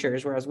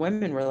creatures, whereas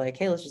women were like,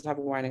 hey, let's just have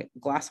a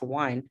glass of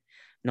wine,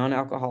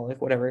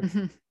 non-alcoholic, whatever,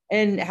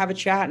 and have a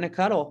chat and a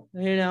cuddle,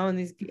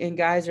 and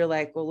guys are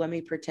like, well, let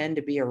me pretend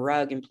to be a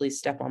rug and please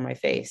step on my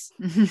face.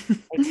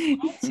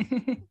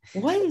 Like,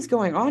 what is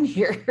going on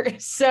here?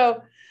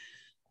 So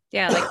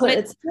yeah, like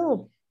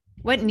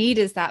what need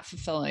is that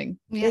fulfilling?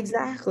 Yeah.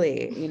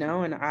 Exactly.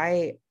 And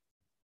I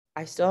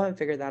still haven't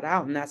figured that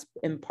out. And that's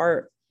in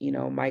part,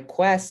 my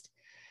quest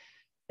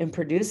in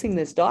producing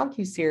this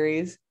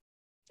docuseries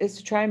is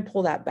to try and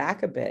pull that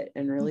back a bit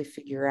and really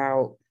figure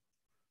out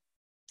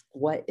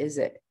what is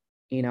it,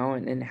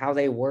 and how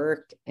they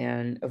work.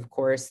 And of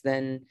course,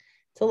 then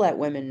to let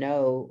women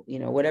know,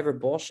 whatever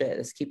bullshit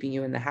is keeping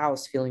you in the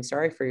house, feeling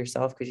sorry for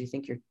yourself because you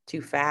think you're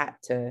too fat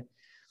to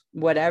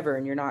whatever,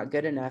 and you're not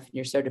good enough, and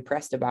you're so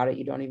depressed about it,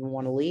 you don't even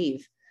want to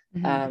leave.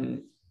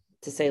 To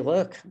say,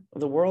 look,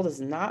 the world is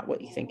not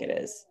what you think it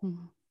is,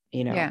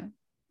 Yeah.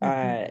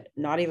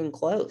 Not even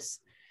close.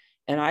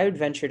 And I would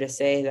venture to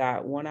say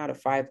that 1 out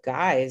of 5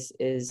 guys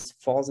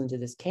falls into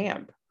this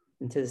camp,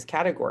 into this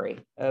category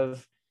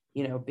of,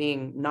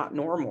 being not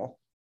normal.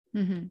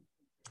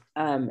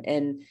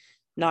 And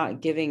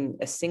not giving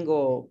a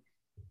single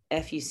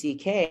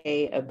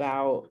FUCK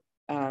about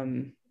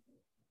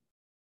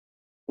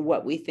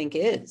what we think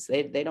is.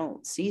 They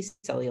don't see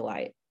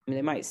cellulite. I mean,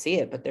 they might see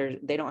it, but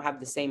they don't have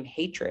the same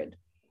hatred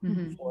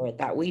for it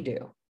that we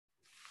do.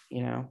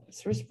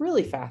 So it's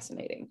really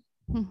fascinating.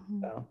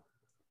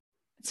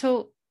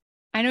 So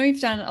I know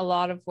you've done a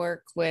lot of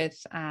work with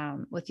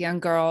young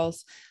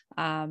girls,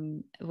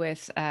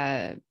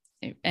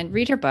 and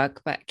read your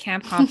book, but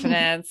Camp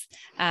Confidence,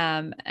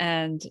 and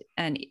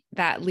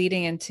that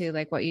leading into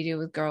like what you do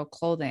with Girl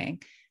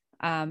Clothing.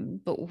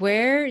 But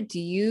where do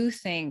you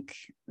think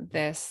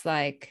this,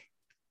 do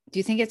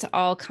you think it's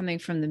all coming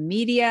from the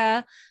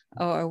media,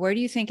 or where do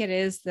you think it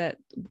is that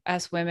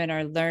us women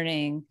are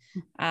learning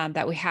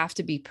that we have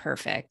to be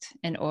perfect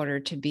in order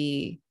to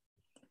be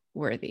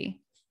worthy?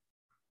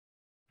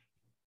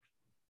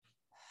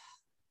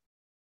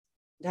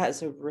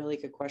 That's a really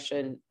good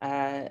question.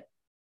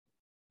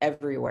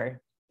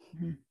 Everywhere.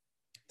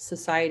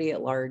 Society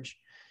at large.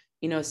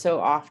 So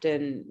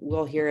often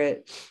we'll hear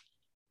it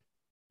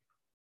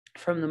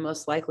from the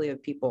most likely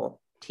of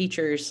people,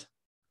 teachers.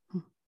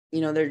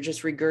 They're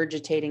just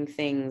regurgitating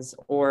things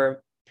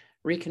or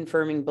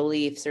reconfirming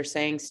beliefs or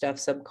saying stuff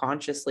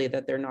subconsciously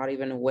that they're not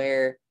even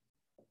aware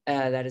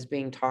that is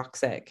being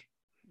toxic.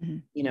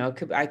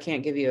 I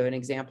can't give you an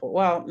example.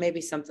 Well, maybe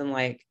something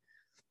like,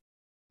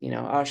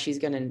 oh,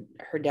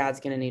 her dad's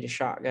going to need a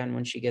shotgun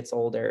when she gets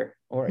older,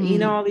 or,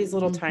 all these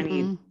little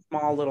tiny,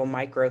 small, little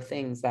micro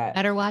things that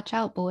better watch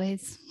out,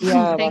 boys.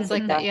 Yeah. Things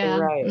like that. Yeah.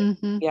 Right.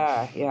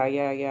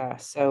 Yeah.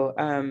 So,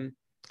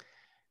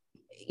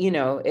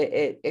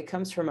 it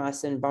comes from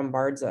us and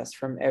bombards us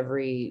from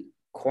every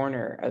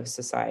corner of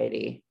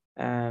society.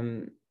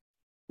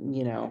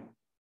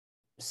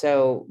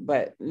 So,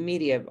 but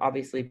media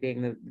obviously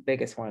being the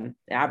biggest one,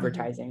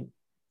 advertising,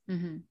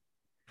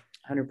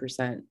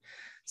 100%.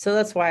 So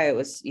that's why it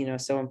was,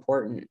 so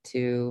important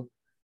to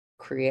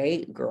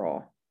create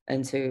Girl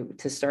and to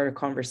start a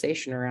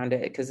conversation around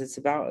it, because it's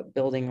about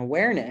building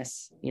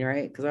awareness,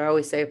 right? Because I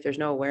always say, if there's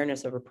no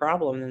awareness of a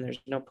problem, then there's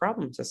no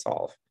problem to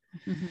solve.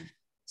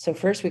 So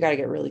first we got to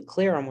get really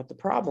clear on what the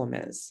problem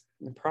is.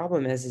 The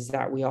problem is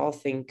that we all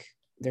think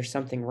there's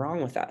something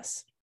wrong with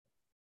us,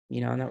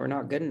 and that we're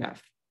not good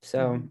enough.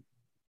 So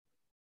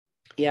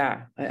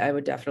yeah, I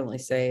would definitely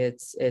say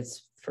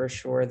it's for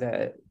sure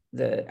the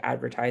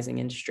advertising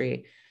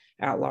industry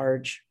at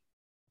large.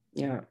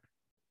 Yeah.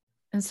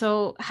 And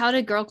so how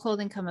did Girl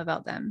Clothing come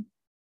about then?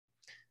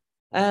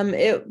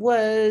 It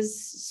was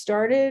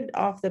started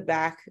off the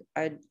back.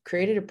 I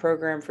created a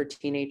program for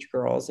teenage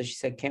girls, as you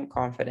said, Camp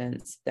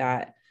Confidence,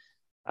 that,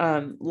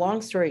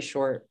 long story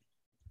short,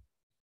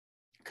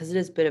 because it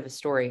is a bit of a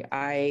story,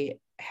 I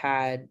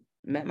had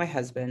met my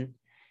husband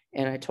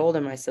and I told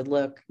him, I said,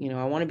 look,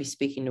 I want to be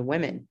speaking to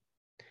women.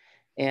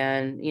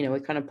 And, we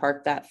kind of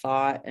parked that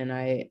thought, and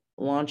I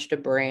launched a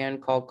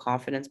brand called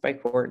Confidence by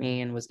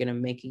Courtney and was going to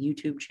make a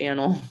YouTube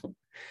channel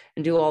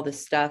and do all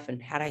this stuff.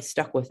 And had I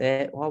stuck with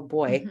it, well,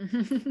 boy,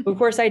 of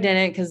course I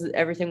didn't, because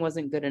everything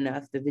wasn't good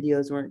enough. The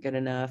videos weren't good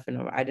enough,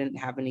 and I didn't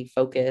have any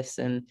focus.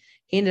 And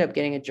he ended up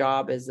getting a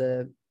job as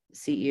a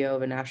CEO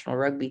of a national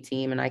rugby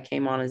team. And I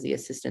came on as the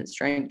assistant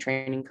strength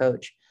training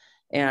coach.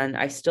 And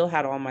I still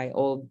had all my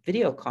old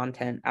video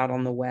content out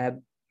on the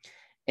web.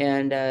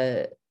 And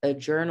a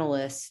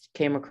journalist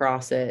came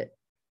across it.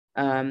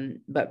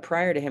 But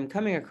prior to him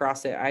coming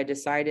across it, I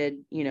decided,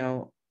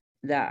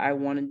 that I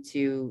wanted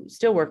to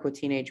still work with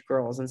teenage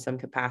girls in some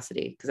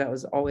capacity, because that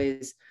was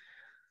always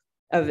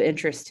of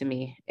interest to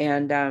me.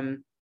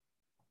 And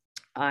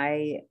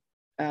I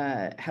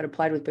had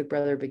applied with Big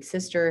Brother, Big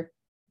Sister,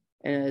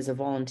 and as a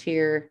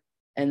volunteer.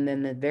 And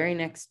then the very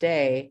next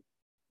day,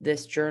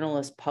 this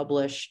journalist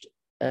published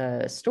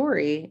a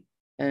story,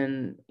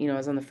 and, I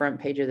was on the front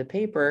page of the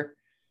paper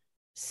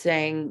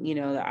saying,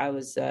 that I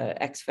was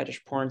a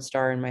ex-fetish porn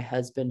star and my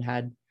husband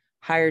had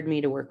hired me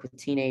to work with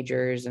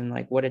teenagers, and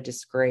like, what a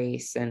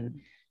disgrace.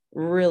 And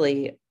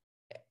really,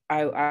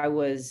 I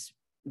was,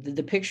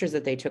 the pictures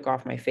that they took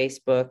off my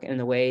Facebook and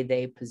the way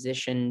they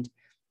positioned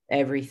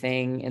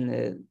everything in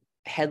the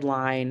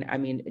headline, I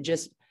mean, it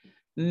just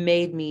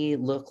made me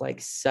look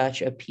like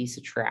such a piece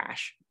of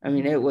trash. I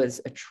mean, it was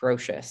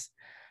atrocious.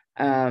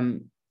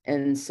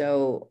 And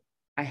so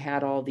I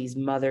had all these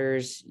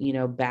mothers,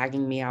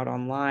 bagging me out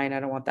online.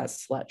 I don't want that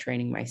slut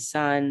training my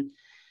son.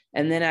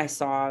 And then I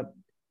saw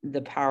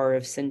the power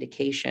of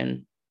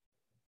syndication,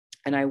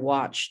 and I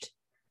watched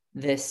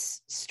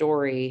this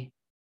story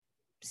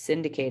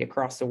syndicate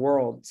across the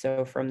world.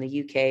 So from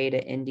the UK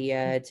to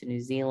India to New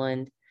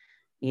Zealand,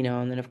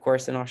 and then of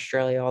course in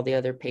Australia, all the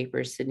other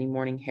papers, Sydney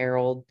Morning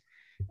Herald,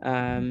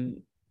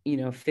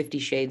 50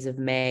 Shades of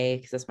May,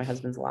 because that's my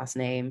husband's last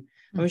name.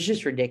 It was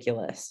just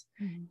ridiculous.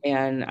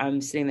 And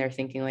I'm sitting there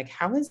thinking, like,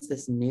 how is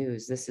this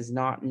news? This is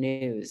not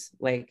news.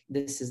 Like,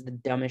 this is the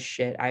dumbest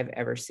shit I've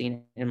ever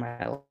seen in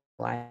my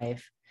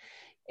life.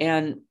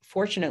 And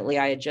fortunately,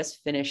 I had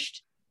just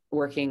finished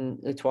working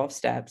the 12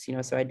 steps,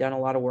 so I'd done a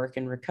lot of work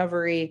in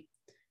recovery.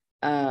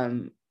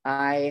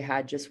 I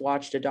had just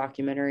watched a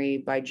documentary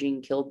by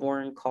Gene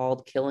Kilborn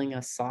called Killing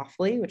Us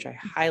Softly, which I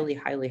highly,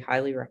 highly,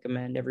 highly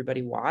recommend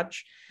everybody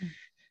watch.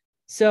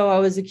 So I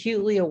was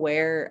acutely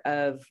aware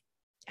of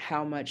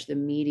how much the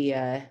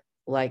media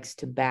likes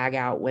to bag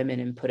out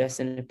women and put us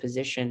in a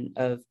position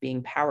of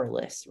being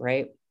powerless,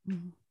 right?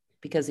 Mm-hmm.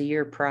 Because a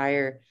year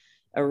prior,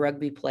 a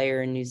rugby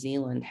player in New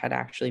Zealand had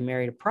actually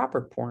married a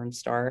proper porn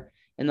star,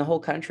 and the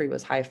whole country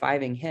was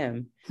high-fiving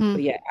him.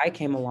 But yet I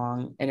came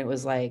along and it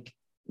was like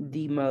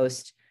the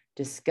most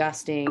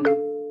disgusting,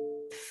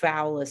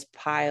 foulest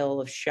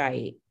pile of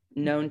shite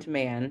known to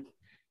man,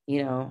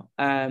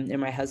 and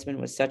my husband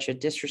was such a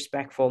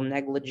disrespectful,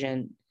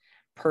 negligent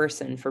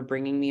person for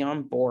bringing me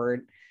on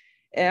board.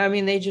 I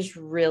mean, they just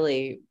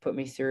really put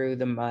me through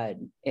the mud.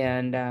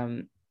 And,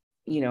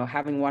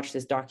 having watched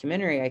this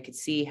documentary, I could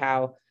see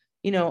how,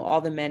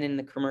 all the men in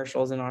the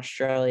commercials in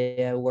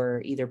Australia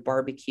were either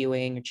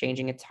barbecuing or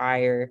changing a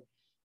tire,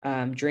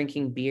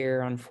 drinking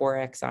beer on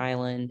Forex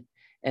Island.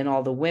 And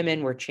all the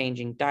women were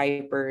changing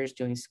diapers,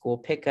 doing school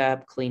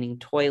pickup, cleaning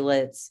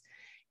toilets.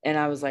 And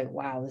I was like,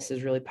 wow, this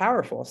is really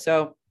powerful.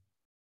 So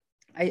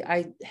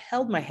I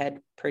held my head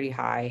pretty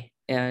high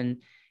and,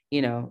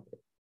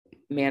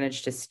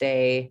 managed to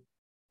stay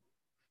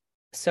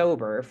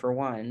sober for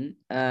one,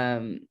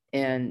 and,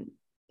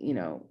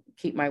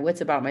 keep my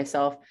wits about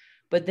myself.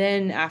 But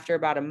then after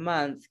about a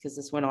month, because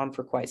this went on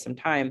for quite some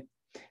time,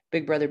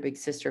 Big Brother, Big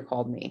Sister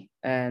called me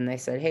and they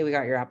said, hey, we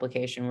got your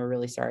application. We're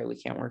really sorry we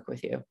can't work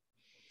with you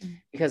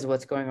because of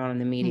what's going on in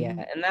the media. Mm-hmm.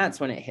 And that's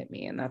when it hit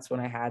me. And that's when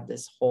I had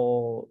this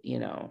whole,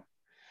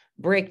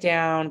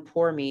 breakdown,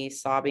 poor me,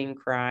 sobbing,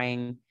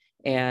 crying.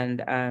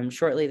 And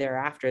shortly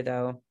thereafter,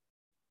 though,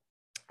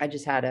 I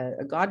just had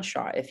a God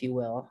shot, if you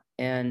will.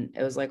 And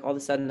it was like all of a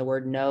sudden the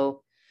word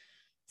no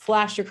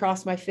flashed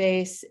across my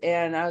face.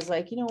 And I was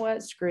like, you know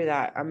what? Screw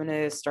that. I'm going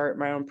to start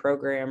my own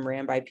program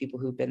ran by people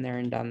who've been there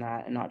and done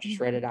that and not just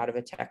read it out of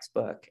a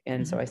textbook.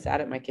 And so I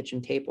sat at my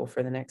kitchen table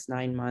for the next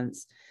 9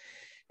 months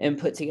and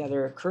put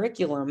together a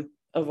curriculum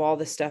of all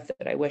the stuff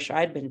that I wish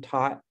I'd been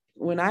taught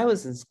when I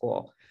was in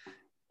school,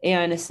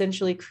 and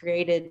essentially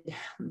created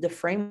the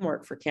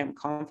framework for Camp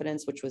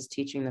Confidence, which was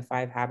teaching the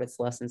 5 habits,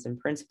 lessons, and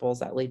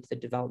principles that lead to the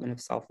development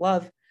of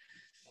self-love.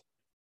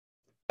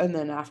 And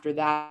then after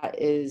that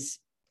is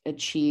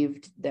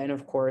achieved, then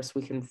of course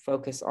we can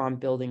focus on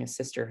building a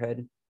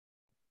sisterhood.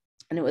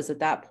 And it was at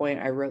that point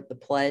I wrote the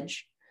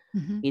pledge,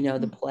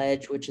 the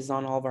pledge, which is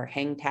on all of our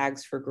hang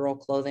tags for girl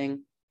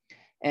clothing.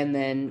 And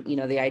then,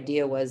 the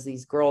idea was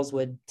these girls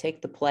would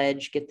take the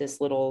pledge, get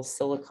this little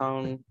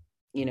silicone,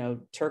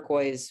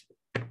 turquoise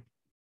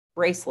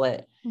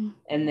bracelet.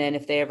 And then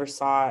if they ever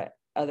saw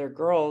other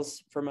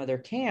girls from other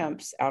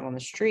camps out on the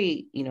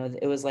street,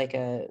 it was like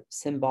a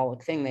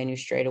symbolic thing. They knew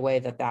straight away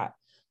that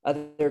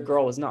other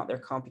girl was not their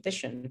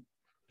competition.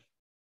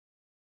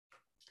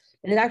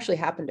 And it actually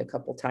happened a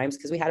couple times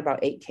because we had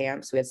about 8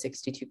 camps. We had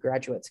 62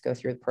 graduates go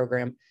through the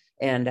program.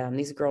 And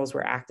these girls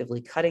were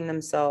actively cutting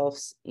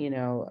themselves,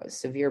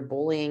 severe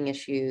bullying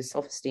issues,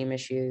 self-esteem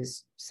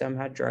issues. Some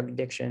had drug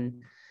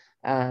addiction.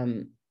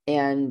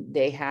 And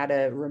they had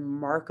a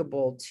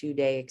remarkable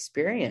 2-day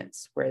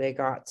experience where they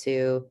got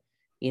to,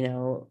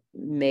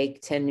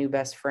 make 10 new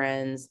best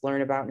friends,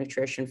 learn about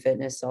nutrition,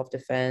 fitness,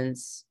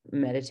 self-defense,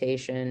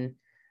 meditation,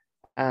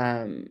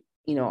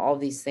 all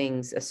these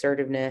things,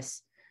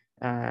 assertiveness,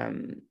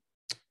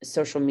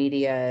 social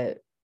media,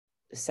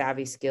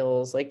 savvy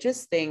skills, like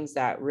just things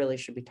that really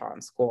should be taught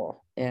in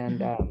school.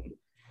 And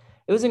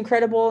it was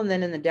incredible. And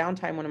then in the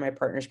downtime, one of my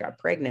partners got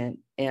pregnant,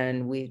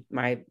 and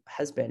my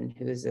husband,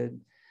 who is a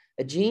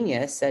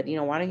genius, said,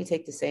 why don't you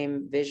take the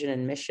same vision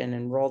and mission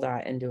and roll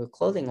that into a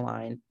clothing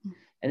line?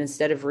 And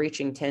instead of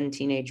reaching 10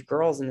 teenage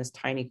girls in this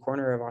tiny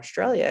corner of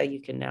Australia, you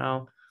can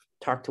now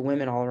talk to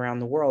women all around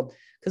the world.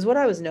 Because what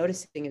I was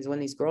noticing is when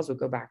these girls would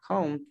go back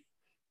home,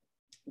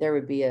 there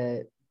would be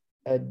a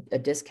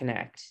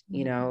disconnect,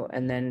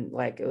 and then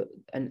like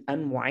an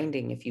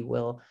unwinding, if you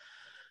will,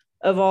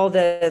 of all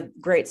the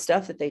great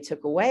stuff that they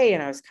took away.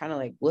 And I was kind of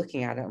like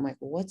looking at it. I'm like,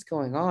 well, what's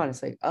going on?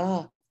 It's like,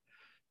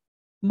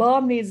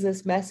 mom needs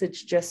this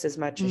message just as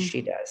much as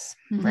she does.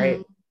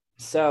 Right.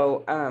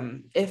 So,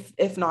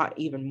 if not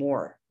even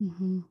more.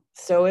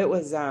 So it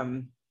was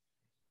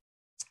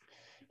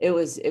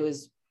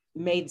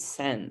made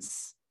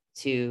sense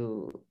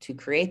to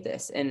create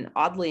this. And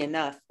oddly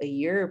enough, a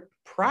year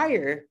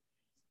prior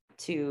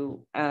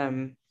to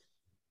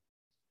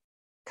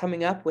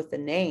coming up with the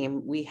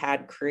name, we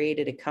had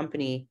created a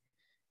company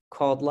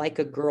called Like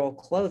a Girl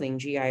Clothing,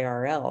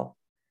 GIRL,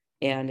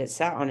 and it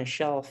sat on a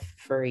shelf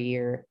for a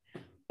year.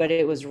 But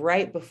it was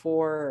right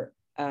before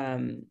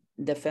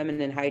the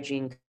feminine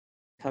hygiene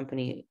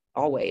company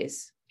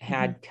Always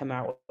had come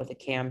out with a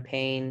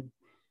campaign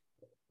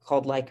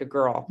called Like a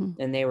Girl,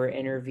 and they were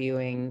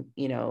interviewing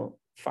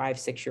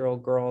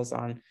 5-6-year-old girls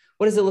on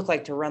what does it look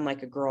like to run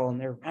like a girl, and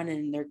they're running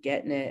and they're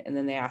getting it. And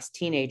then they ask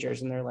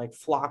teenagers and they're like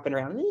flopping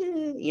around,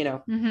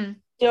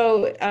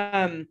 So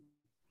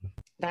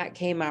that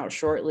came out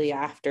shortly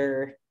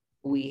after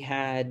we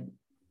had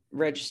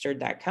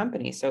registered that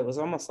company. So it was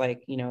almost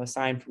like, you know, a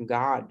sign from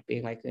God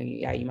being like,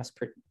 yeah, you must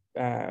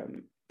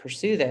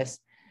pursue this.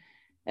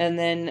 And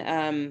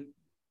then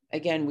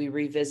again, we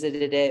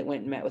revisited it,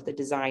 went and met with the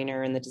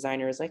designer, and the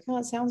designer was like, oh,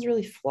 it sounds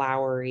really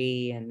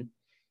flowery. And,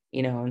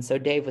 you know, and so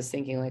Dave was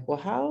thinking like, well,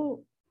 how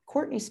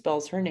Courtney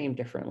spells her name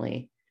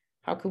differently.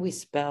 How could we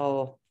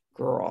spell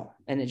girl?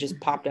 And it just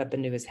popped up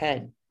into his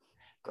head,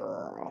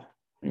 girl.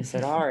 And he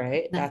said, all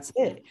right, that's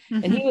it.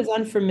 And he was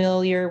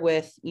unfamiliar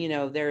with, you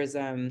know, there's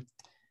a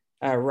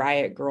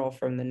Riot Grrrl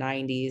from the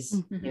 90s,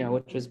 you know,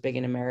 which was big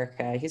in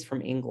America. He's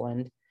from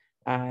England.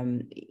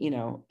 You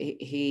know,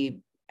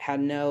 he had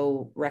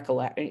no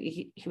recollection.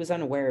 He was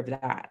unaware of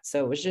that.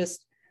 So it was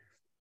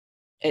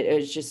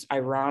just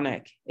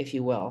ironic, if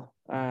you will.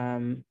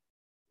 And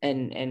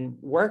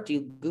worked.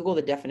 You Google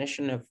the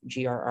definition of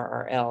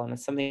GRRRL, and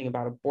it's something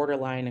about a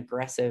borderline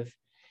aggressive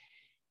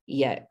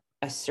yet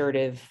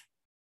assertive,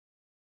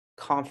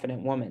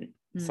 confident woman.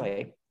 It's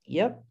like,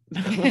 yep.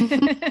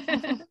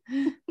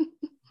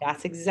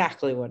 That's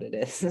exactly what it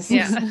is.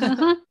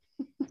 Yeah.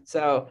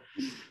 So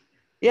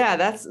yeah,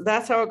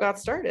 that's how it got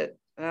started.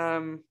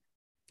 And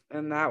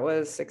that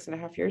was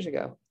 6.5 years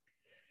ago.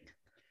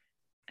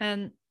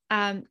 And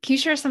can you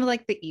share some of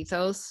like the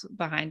ethos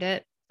behind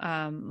it?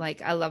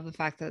 Like I love the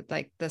fact that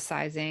like the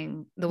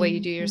sizing, the way you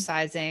do your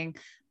sizing,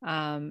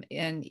 and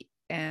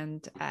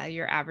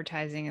your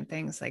advertising and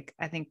things, like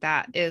I think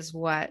that is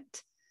what,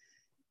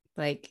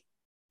 like,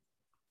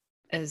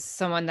 as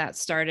someone that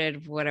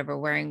started whatever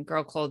wearing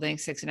girl clothing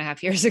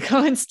 6.5 years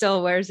ago and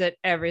still wears it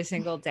every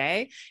single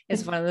day,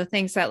 is one of the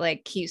things that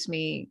like keeps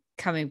me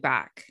coming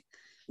back.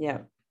 Yeah,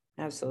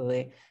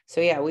 absolutely. So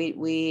yeah,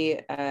 we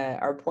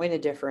our point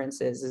of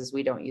difference is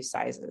we don't use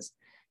sizes,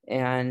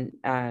 and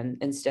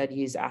instead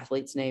use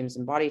athletes' names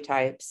and body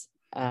types,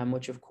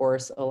 which of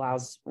course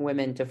allows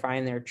women to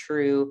find their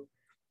true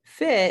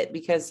fit,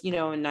 because, you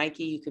know, in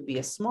Nike you could be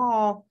a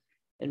small,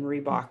 in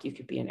Reebok you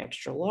could be an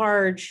extra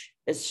large.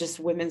 It's just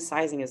women's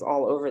sizing is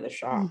all over the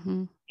shop,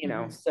 you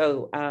know.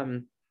 So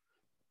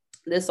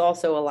this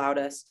also allowed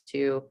us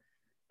to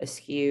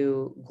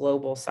eschew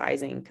global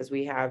sizing, because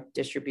we have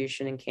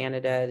distribution in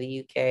Canada,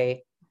 the UK,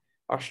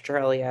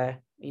 Australia,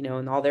 you know,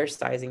 and all their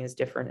sizing is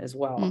different as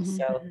well.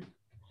 So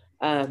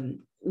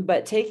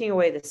but taking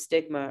away the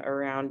stigma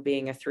around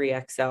being a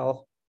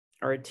 3XL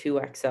or a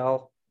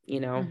 2XL, you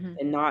know,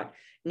 and not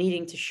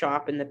needing to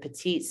shop in the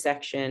petite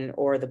section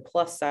or the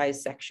plus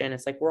size section.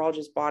 It's like, we're all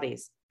just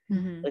bodies.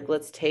 Like,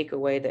 let's take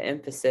away the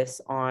emphasis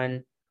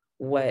on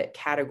what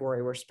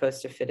category we're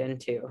supposed to fit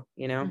into,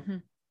 you know?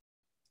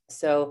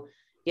 So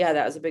yeah,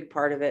 that was a big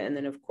part of it. And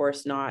then of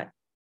course, not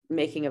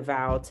making a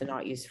vow to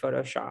not use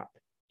Photoshop.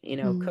 You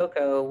know,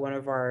 Coco, one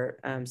of our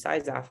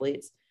size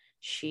athletes,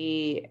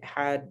 she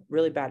had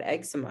really bad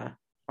eczema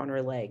on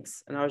her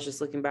legs. And I was just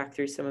looking back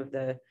through some of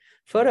the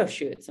photo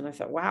shoots, and I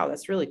thought, wow,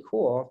 that's really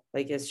cool.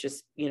 Like, it's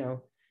just, you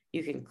know,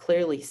 you can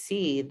clearly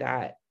see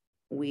that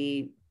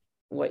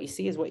what you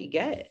see is what you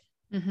get.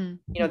 You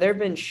know, there have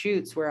been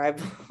shoots where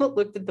I've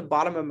looked at the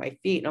bottom of my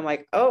feet and I'm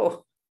like,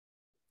 oh,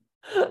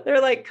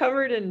 they're like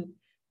covered in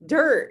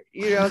dirt,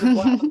 you know, the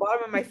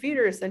bottom of my feet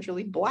are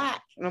essentially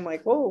black. And I'm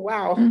like, whoa,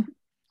 wow.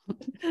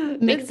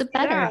 Makes it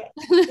better.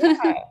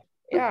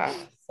 Yeah.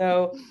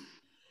 So,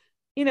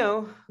 you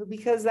know,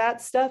 because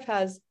that stuff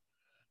has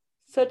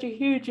such a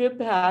huge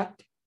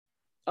impact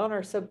on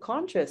our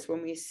subconscious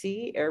when we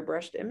see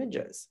airbrushed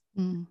images.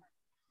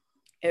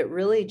 It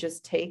really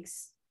just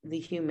takes the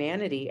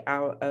humanity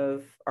out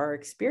of our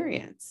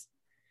experience.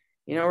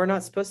 You know, we're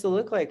not supposed to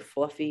look like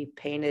fluffy,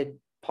 painted,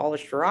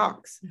 polished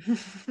rocks.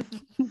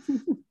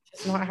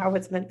 It's not how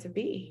it's meant to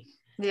be.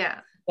 Yeah.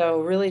 So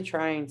really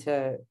trying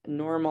to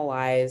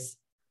normalize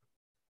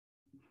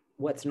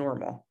what's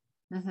normal.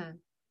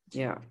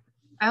 Yeah.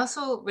 I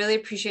also really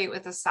appreciate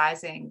with the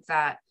sizing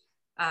that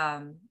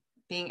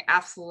being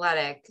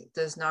athletic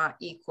does not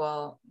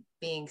equal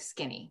being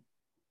skinny.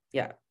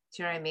 Yeah.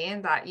 Do you know what I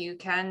mean? That you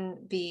can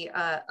be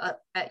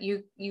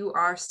you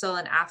are still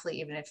an athlete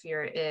even if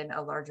you're in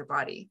a larger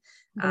body.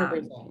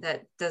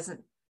 That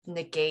doesn't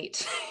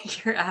negate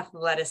your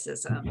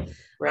athleticism,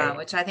 right.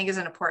 Which I think is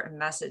an important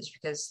message,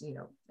 because, you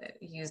know,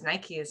 use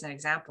Nike as an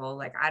example.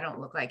 Like, I don't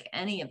look like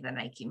any of the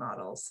Nike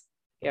models.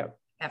 Yep.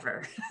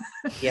 Ever.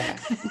 Yeah.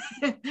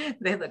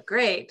 They look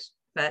great,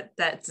 but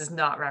that does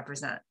not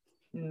represent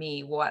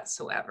me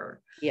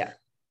whatsoever. Yeah.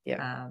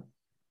 Yeah.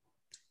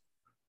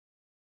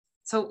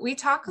 So we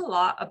talk a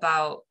lot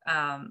about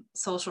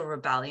social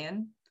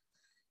rebellion.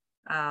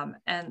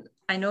 And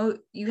I know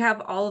you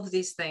have all of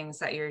these things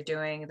that you're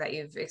doing, that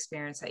you've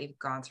experienced, that you've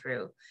gone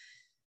through.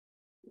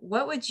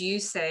 What would you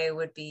say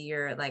would be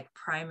your like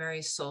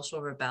primary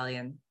social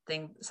rebellion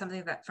thing,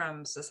 something that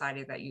from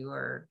society that you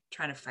are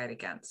trying to fight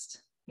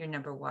against? Your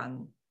number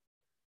one.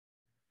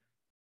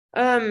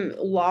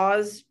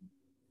 Laws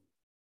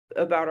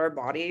about our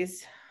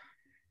bodies.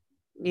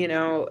 You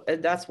know,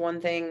 that's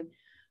one thing.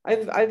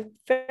 I've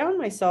found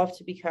myself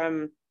to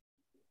become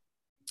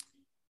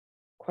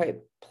quite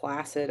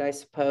placid, I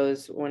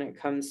suppose, when it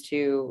comes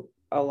to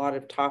a lot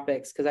of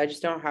topics, because I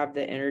just don't have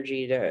the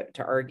energy to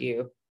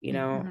argue, you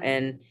know.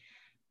 And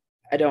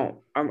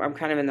I'm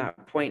kind of in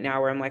that point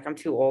now where I'm like, I'm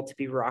too old to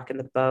be rocking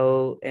the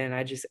boat, and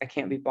I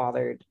can't be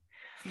bothered.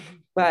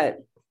 But,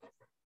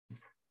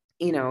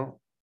 you know,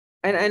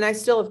 and I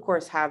still, of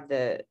course, have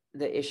the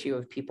issue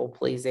of people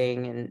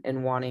pleasing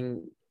and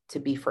wanting to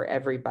be for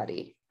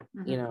everybody,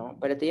 you know.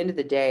 But at the end of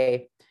the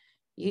day,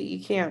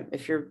 you can't,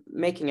 if you're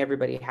making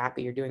everybody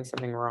happy, you're doing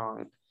something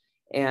wrong.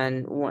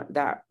 And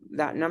that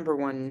number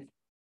one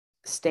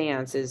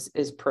stance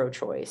is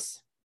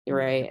pro-choice,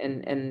 right?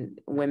 And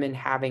women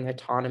having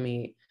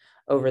autonomy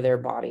over their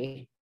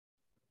body.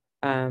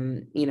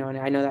 You know, and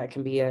I know that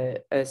can be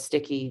a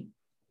sticky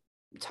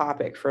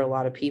topic for a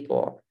lot of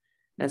people.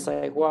 And it's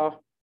like,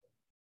 well,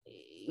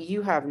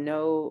 you have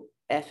no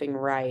effing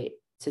right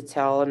to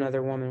tell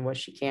another woman what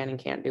she can and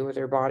can't do with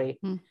her body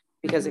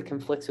because it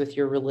conflicts with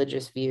your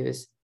religious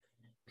views.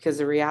 Because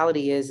the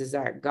reality is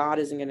that God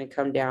isn't going to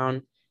come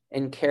down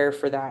and care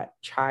for that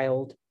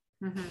child,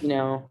 you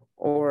know,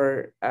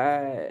 or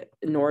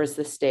nor is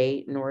the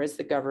state, nor is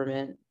the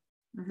government.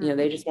 You know,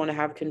 they just want to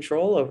have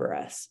control over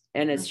us.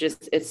 And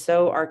it's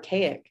so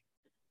archaic.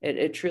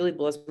 It truly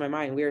blows my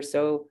mind. We are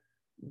so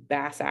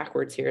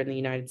backwards here in the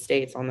United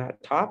States on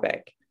that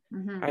topic.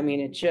 I mean,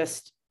 it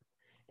just,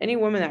 any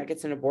woman that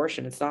gets an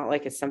abortion, it's not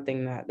like it's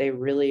something that they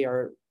really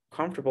are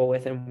comfortable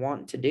with and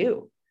want to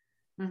do.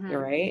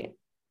 Right.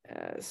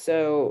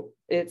 So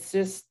it's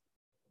just,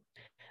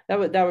 that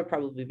would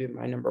probably be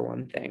my number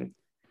one thing.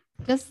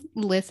 Just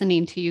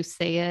listening to you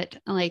say it,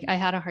 like I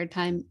had a hard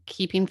time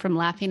keeping from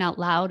laughing out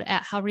loud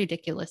at how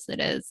ridiculous it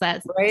is.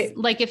 That's right.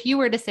 Like if you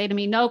were to say to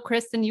me, no,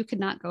 Kristen, you could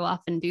not go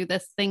off and do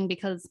this thing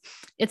because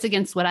it's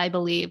against what I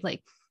believe.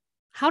 Like,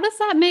 how does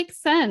that make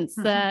sense?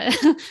 No,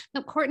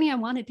 Courtney, I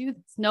want to do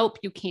this. Nope,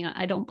 you can't.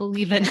 I don't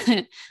believe in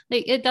it.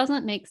 Like, it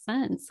doesn't make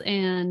sense.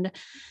 And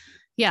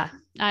yeah,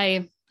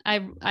 I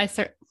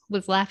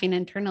was laughing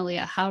internally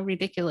at how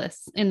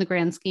ridiculous in the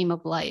grand scheme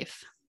of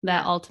life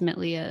that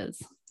ultimately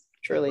is.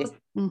 Truly.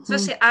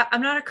 Especially,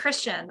 I'm not a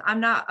Christian. I'm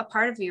not a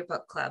part of your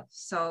book club.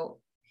 So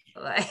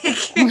like,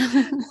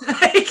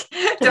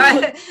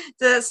 does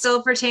it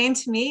still pertain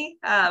to me?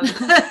 You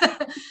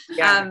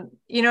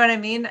know what I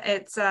mean?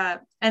 It's, and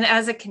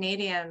as a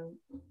Canadian,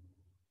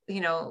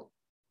 you know,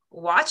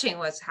 watching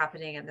what's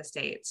happening in the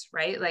States,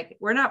 right? Like,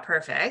 we're not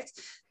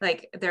perfect.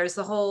 Like, there's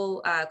the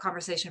whole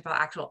conversation about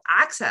actual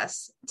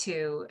access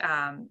to,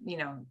 you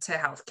know, to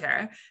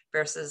healthcare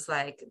versus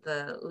like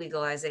the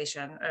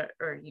legalization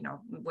or you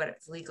know, what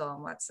it's legal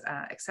and what's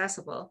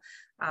accessible.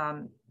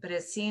 But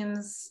it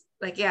seems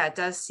like, yeah, it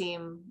does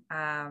seem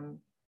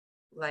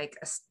like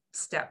a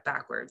step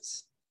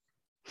backwards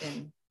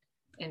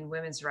in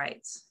women's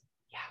rights.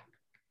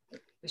 Yeah,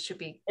 it should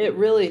be. It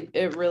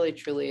really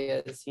truly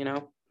is, you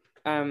know.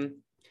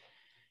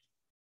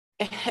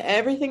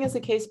 Everything is a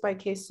case by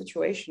case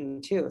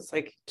situation too. It's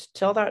like,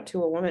 tell that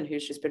to a woman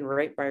who's just been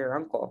raped by her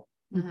uncle,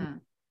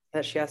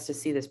 that she has to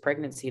see this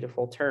pregnancy to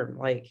full term.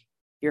 Like,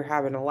 you're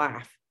having a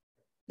laugh.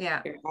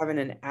 Yeah, you're having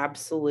an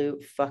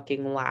absolute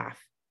fucking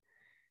laugh.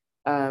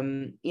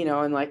 You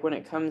know, and like when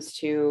it comes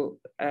to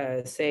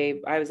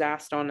say, I was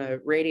asked on a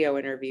radio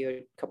interview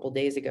a couple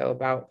days ago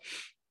about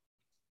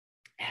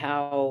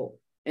how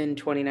in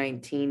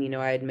 2019, you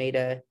know, I had made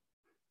a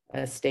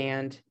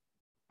statement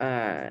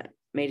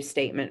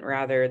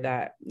rather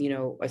that, you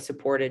know, I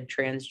supported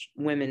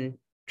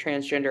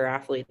transgender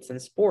athletes in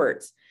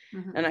sports.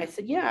 And I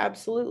said, yeah,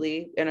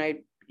 absolutely. And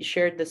I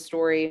shared the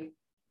story.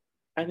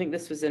 I think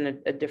this was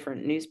in a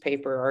different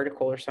newspaper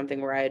article or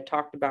something, where I had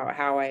talked about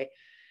how I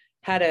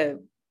had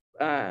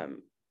a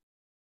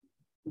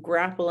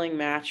grappling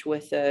match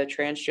with a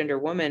transgender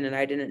woman, and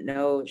I didn't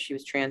know she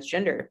was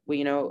transgender.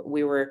 We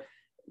were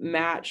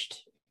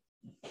matched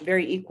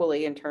very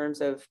equally in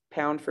terms of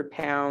pound for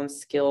pound,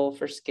 skill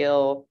for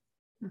skill.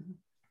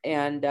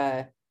 And,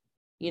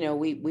 you know,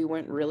 we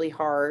went really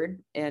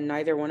hard, and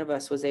neither one of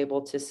us was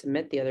able to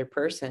submit the other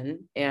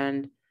person.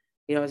 And,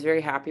 you know, I was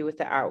very happy with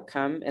the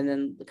outcome. And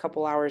then a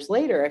couple hours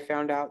later, I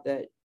found out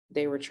that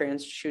she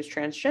was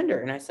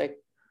transgender. And I was like,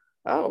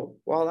 oh,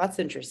 well, that's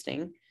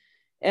interesting.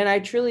 And I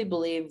truly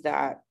believe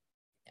that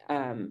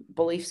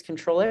beliefs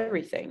control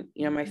everything.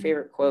 You know, my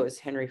favorite quote is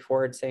Henry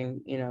Ford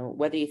saying, you know,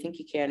 whether you think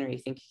you can or you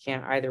think you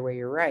can't, either way,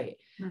 you're right.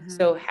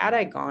 So had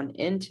I gone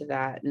into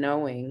that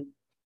knowing,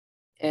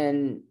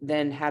 and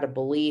then had a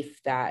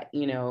belief that,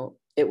 you know,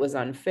 it was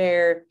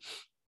unfair,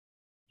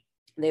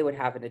 they would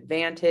have an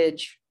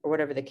advantage, or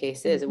whatever the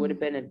case is, it would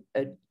have been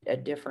a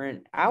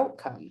different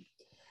outcome.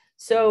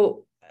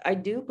 So I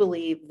do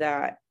believe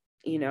that,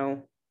 you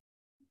know,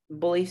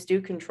 beliefs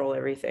do control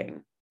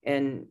everything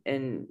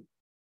and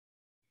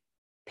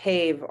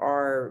pave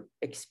our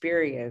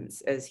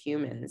experience as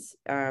humans.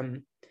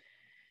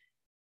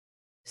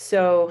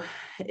 So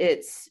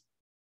it's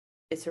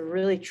a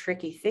really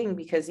tricky thing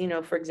because, you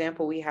know, for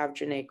example, we have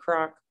Janae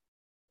Kroc,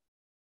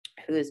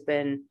 who has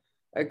been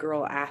a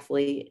girl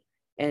athlete,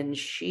 and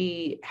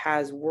she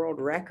has world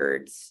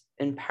records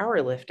in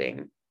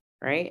powerlifting,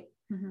 right?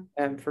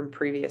 from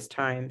previous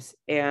times.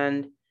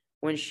 And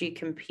when she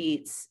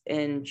competes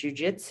in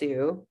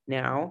jiu-jitsu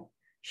now,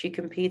 she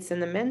competes in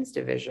the men's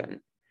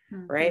division,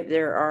 right?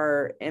 There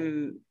are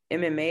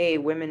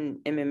MMA,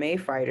 women MMA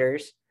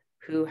fighters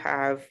who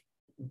have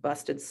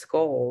busted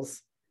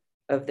skulls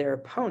of their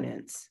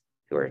opponents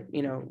who are,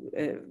 you know,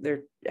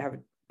 they're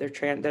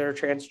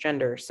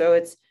transgender. So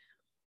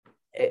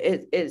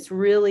it's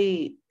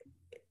really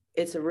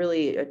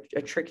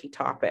a tricky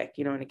topic,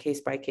 you know, and a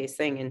case by case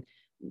thing, and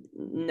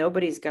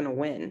nobody's going to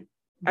win.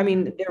 I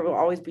mean, there will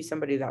always be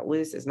somebody that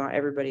loses. Not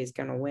everybody's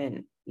going to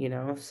win, you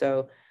know?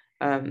 So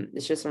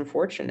it's just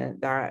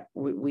unfortunate that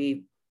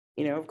we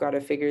you know, have got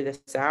to figure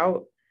this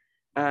out.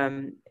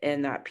 And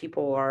that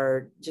people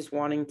are just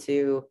wanting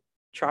to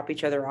chop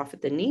each other off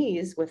at the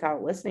knees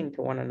without listening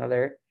to one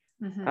another.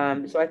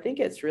 So I think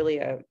it's really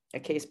a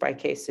case by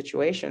case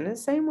situation. And the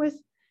same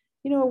with,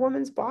 you know, a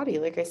woman's body.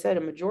 Like I said,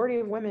 a majority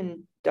of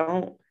women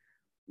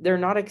they're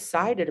not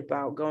excited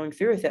about going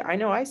through with it. I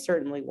know I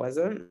certainly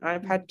wasn't.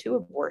 I've had 2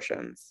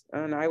 abortions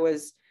and I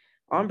was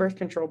on birth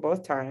control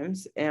both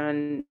times,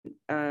 and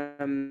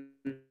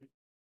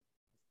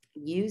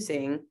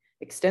using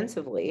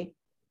extensively,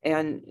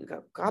 and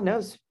God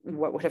knows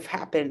what would have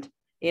happened,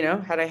 you know,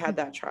 had I had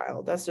that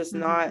child. That's just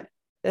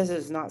this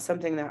is not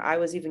something that I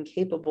was even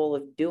capable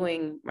of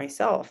doing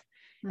myself.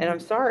 And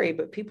I'm sorry,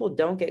 but people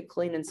don't get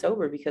clean and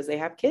sober because they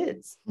have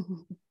kids,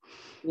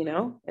 you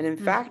know, and in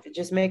fact, it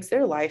just makes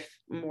their life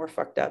more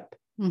fucked up,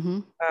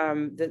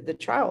 the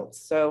child's.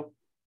 So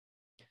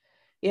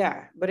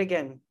yeah, but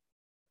again,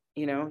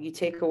 you know, you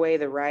take away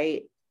the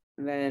right,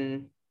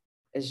 then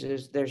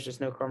there's just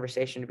no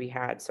conversation to be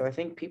had. So I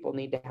think people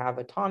need to have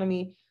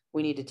autonomy.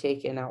 We need to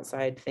take in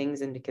outside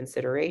things into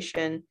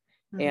consideration,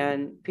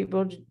 and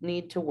people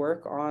need to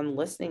work on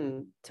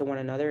listening to one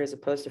another as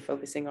opposed to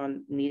focusing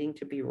on needing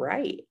to be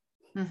right,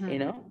 you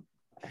know?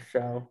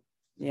 So,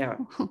 yeah.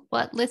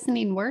 What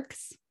listening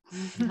works.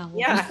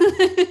 Yeah.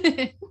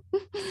 It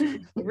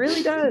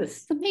really does.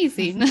 It's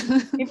amazing.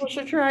 People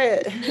should try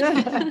it.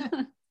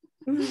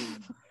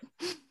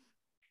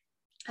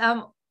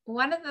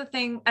 Another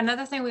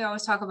thing we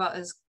always talk about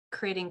is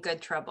creating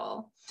good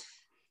trouble.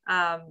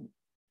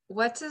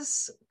 What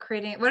does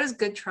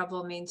good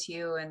trouble mean to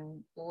you,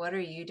 and what are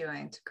you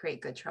doing to create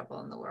good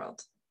trouble in the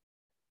world?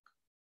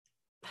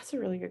 That's a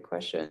really good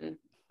question.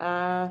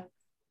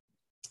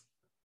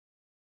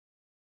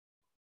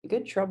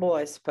 Good trouble,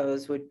 I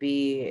suppose, would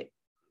be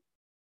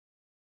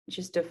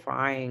just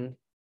defying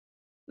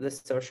the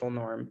social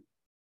norm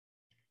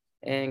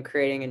and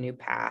creating a new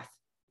path,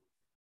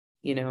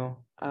 you know,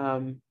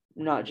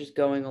 not just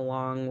going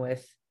along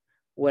with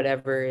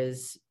whatever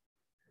is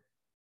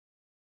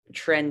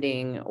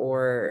trending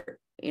or,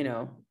 you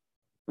know,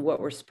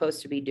 what we're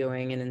supposed to be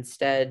doing, and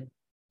instead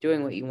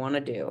doing what you want to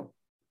do.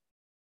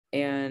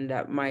 And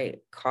that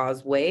might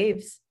cause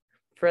waves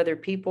for other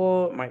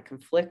people. It might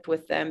conflict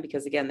with them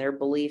because, again, their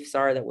beliefs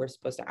are that we're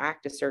supposed to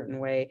act a certain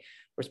way,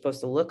 we're supposed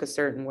to look a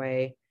certain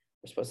way,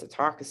 we're supposed to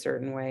talk a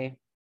certain way.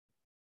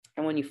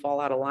 And when you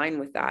fall out of line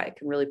with that, it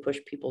can really push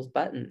people's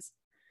buttons.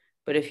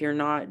 But if you're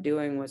not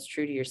doing what's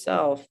true to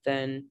yourself,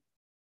 then,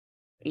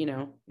 you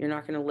know, you're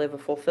not going to live a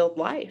fulfilled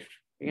life.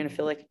 You're going to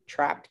feel like a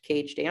trapped,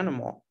 caged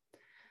animal.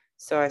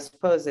 So I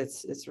suppose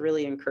it's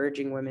really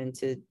encouraging women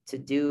to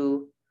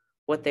do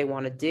what they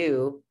want to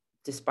do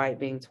despite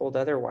being told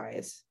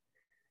otherwise.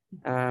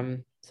 So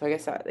I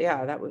guess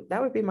that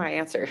would be my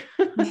answer.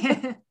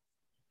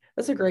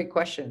 That's a great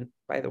question,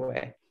 by the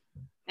way.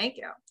 Thank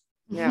you.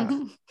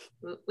 Yeah.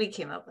 We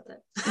came up with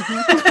it.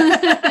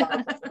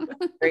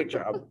 Great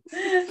job.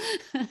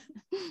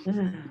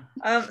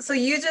 So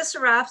you just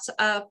wrapped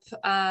up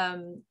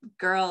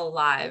Girl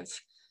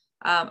Live.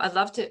 I'd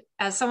love to,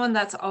 as someone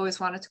that's always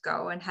wanted to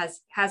go and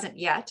hasn't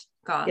yet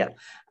gone. Yep.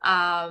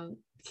 Can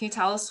you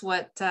tell us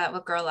what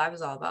Girl Live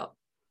is all about?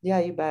 Yeah,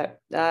 you bet.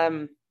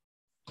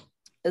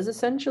 Is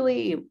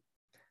essentially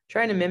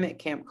trying to mimic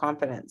Camp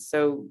Confidence.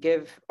 So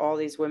give all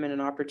these women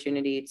an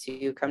opportunity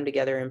to come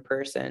together in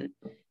person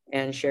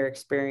and share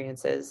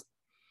experiences.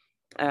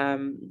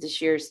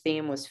 This year's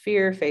theme was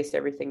Fear, Face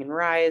Everything and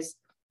Rise.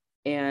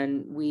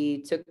 And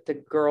we took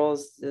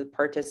the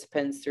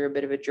participants through a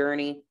bit of a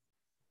journey.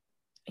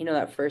 You know,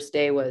 that first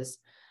day was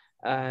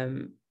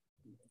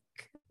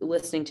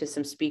listening to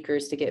some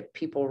speakers to get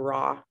people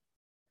raw,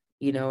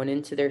 you know, and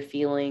into their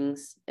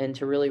feelings, and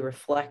to really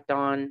reflect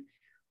on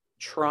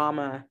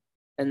trauma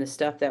and the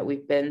stuff that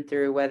we've been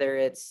through, whether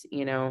it's,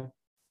 you know,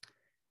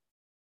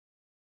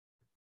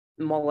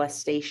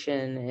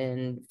 molestation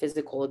and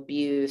physical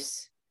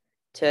abuse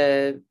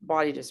to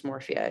body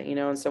dysmorphia, you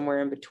know, and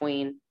somewhere in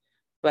between.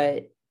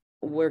 But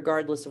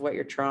regardless of what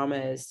your trauma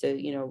is,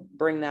 to, you know,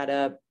 bring that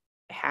up,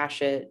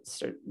 hash it,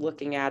 start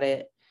looking at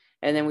it.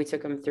 And then we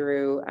took them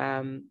through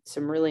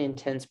some really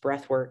intense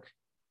breath work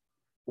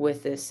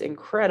with this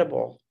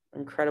incredible, I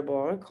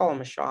call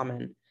him a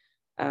shaman.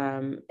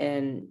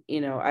 And,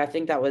 you know, I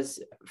think that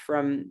was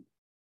from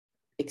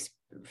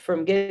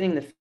getting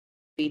the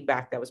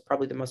feedback, that was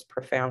probably the most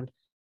profound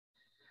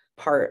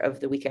part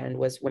of the weekend,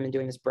 was women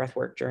doing this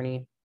breathwork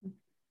journey.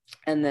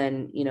 And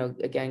then, you know,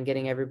 again,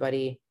 getting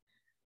everybody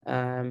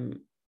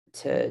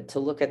to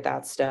look at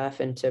that stuff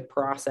and to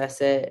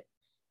process it,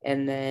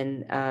 and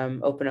then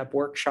open up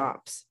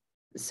workshops.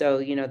 So,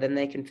 you know, then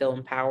they can feel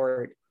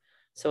empowered.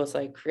 So it's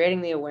like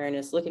creating the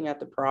awareness, looking at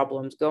the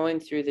problems, going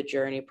through the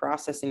journey,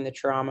 processing the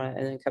trauma,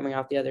 and then coming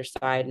out the other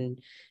side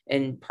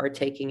and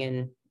partaking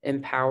in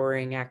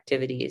empowering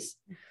activities.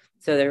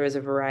 So there was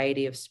a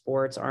variety of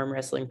sports: arm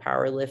wrestling,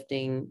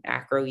 powerlifting,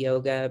 acro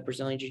yoga,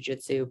 Brazilian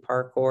jiu-jitsu,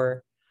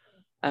 parkour.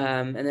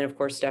 And then, of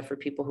course, stuff for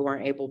people who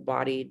aren't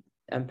able-bodied,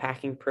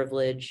 unpacking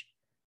privilege,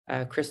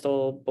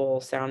 crystal bowl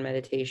sound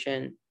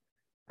meditation.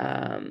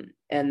 And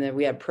then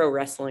we had pro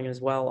wrestling as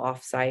well,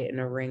 off-site in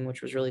a ring,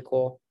 which was really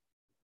cool.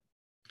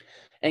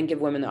 And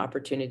give women the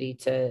opportunity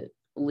to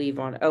leave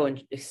on,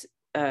 and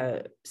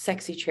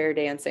sexy chair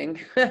dancing,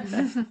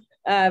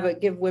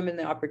 but give women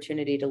the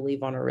opportunity to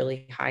leave on a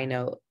really high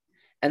note.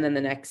 And then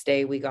the next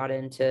day we got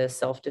into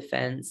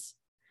self-defense,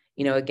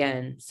 you know,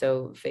 again,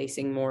 so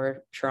facing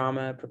more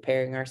trauma,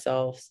 preparing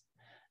ourselves,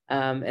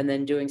 and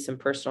then doing some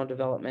personal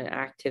development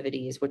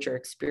activities, which are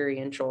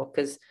experiential,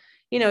 because,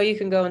 you know, you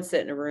can go and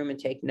sit in a room and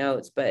take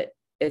notes, but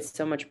it's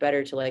so much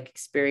better to like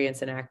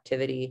experience an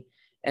activity,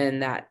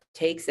 and that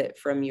takes it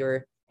from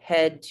your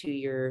head to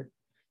your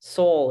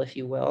soul, if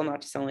you will,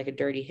 not to sound like a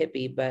dirty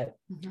hippie, but,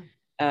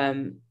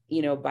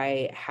 you know,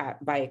 by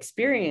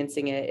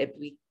experiencing it,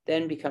 it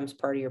then becomes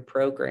part of your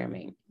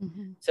programming.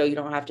 So you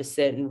don't have to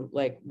sit and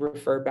like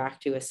refer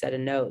back to a set of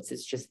notes.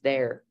 It's just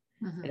there.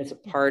 And it's a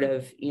part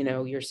of, you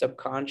know, your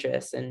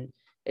subconscious, and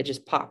it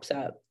just pops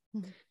up.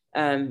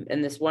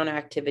 And this one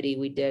activity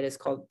we did is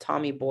called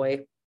Tommy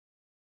Boy,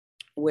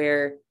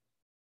 where,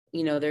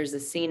 you know, there's a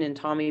scene in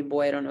Tommy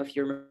Boy. I don't know if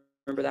you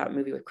remember that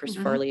movie with Chris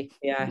Farley.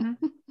 Yeah.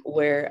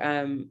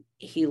 Where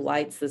he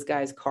lights this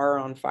guy's car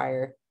on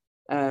fire,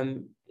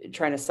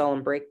 trying to sell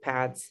him brake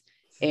pads.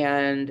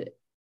 And,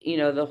 you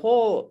know, the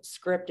whole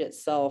script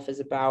itself is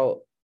about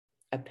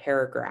a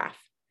paragraph,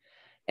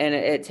 and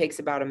it takes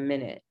about a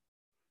minute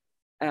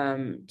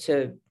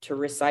to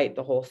recite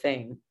the whole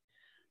thing.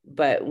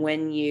 But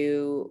when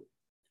you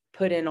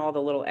put in all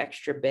the little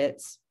extra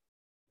bits,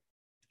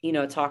 you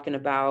know, talking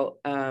about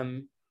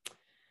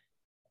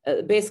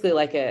basically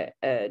like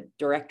a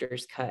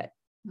director's cut,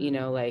 you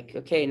know, like,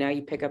 okay, now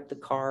you pick up the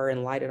car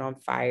and light it on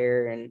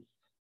fire, and,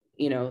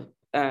 you know,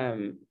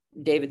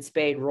 David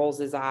Spade rolls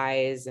his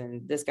eyes,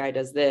 and this guy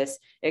does this.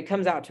 It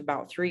comes out to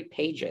about 3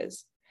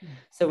 pages.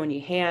 So when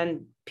you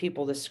hand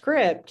people the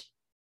script,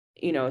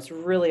 you know, it's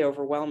really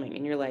overwhelming,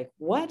 and you're like,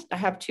 what? I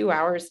have 2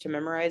 hours to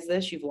memorize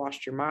this? You've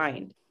lost your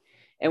mind.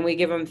 And we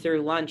give them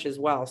through lunch as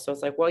well. So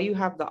it's like, well, you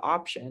have the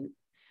option,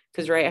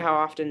 because right, how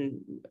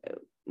often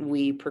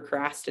we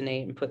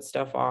procrastinate and put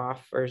stuff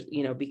off, or,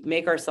 you know,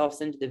 make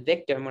ourselves into the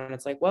victim, when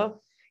it's like,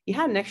 well, you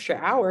had an extra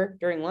hour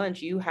during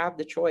lunch. You have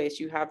the choice.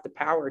 You have the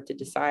power to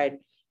decide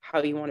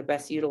how you want to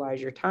best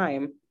utilize your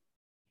time.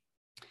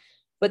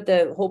 But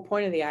the whole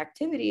point of the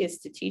activity is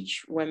to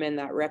teach women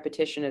that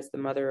repetition is the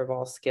mother of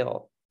all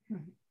skill,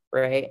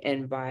 right?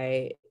 And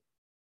by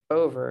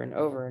over and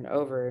over and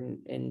over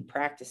and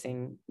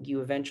practicing,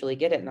 you eventually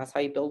get it. And that's how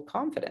you build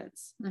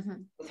confidence.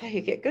 That's how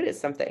you get good at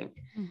something.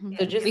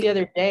 So just the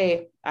other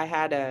day,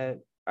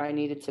 I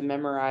needed to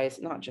memorize,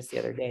 not just the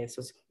other day, this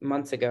was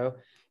months ago,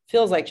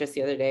 feels like just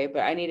the other day,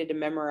 but I needed to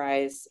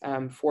memorize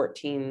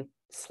 14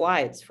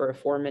 slides for a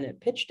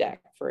 4-minute pitch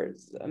deck for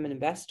I'm an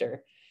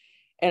investor.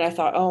 And I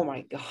thought, oh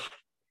my God,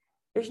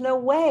 there's no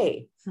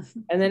way.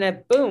 And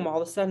then boom,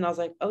 all of a sudden I was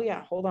like, oh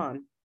yeah, hold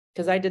on.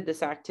 Because I did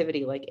this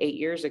activity like 8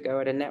 years ago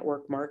at a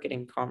network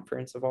marketing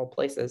conference of all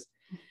places.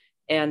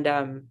 And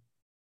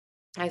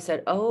I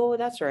said, oh,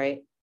 that's right.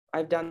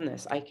 I've done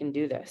this. I can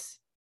do this,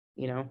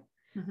 you know,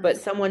 but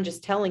someone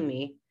just telling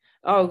me,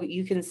 oh,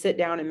 you can sit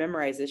down and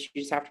memorize this.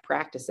 You just have to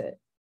practice it.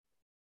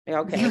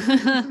 Okay.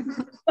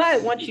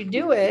 But once you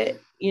do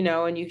it, you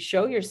know, and you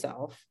show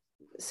yourself.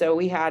 So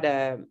we had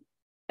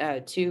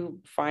 2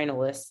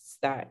 finalists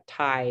that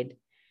tied,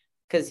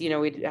 because, you know,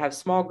 we'd have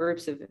small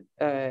groups of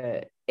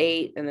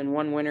 8, and then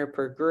 1 winner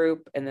per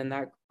group. And then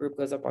that group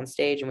goes up on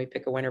stage and we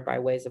pick a winner by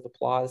ways of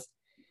applause.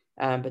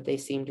 But they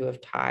seem to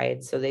have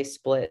tied. So they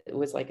split. It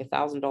was like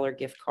 $1,000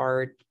 gift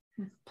card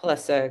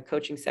plus a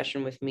coaching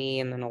session with me,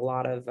 and then a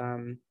lot of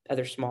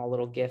other small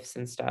little gifts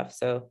and stuff.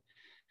 So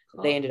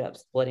they ended up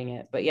splitting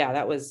it. But yeah,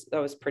 that was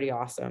pretty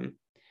awesome.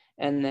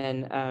 And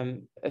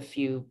then a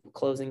few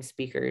closing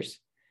speakers,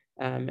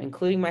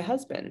 including my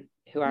husband,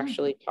 who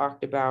actually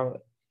talked about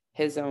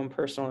his own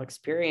personal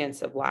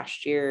experience of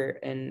last year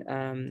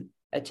and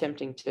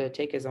attempting to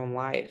take his own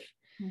life,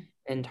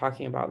 and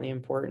talking about the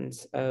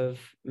importance of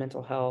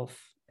mental health,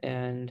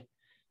 and,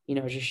 you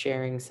know, just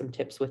sharing some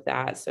tips with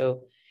that.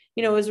 So,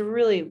 you know, it was a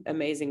really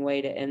amazing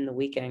way to end the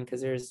weekend,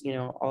 because there's, you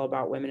know, all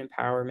about women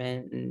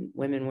empowerment and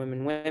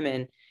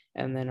women.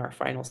 And then our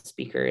final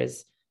speaker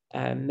is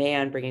a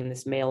man, bringing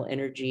this male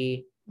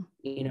energy,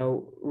 you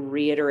know,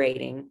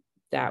 reiterating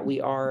that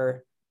we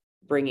are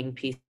bringing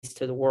peace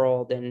to the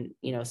world, and,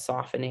 you know,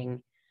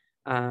 softening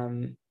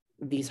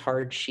these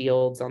hard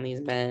shields on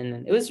these men.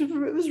 And it was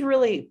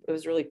really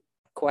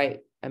quite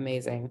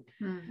amazing.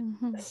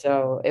 Mm-hmm.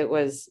 So it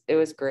was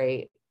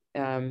great.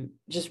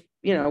 Just,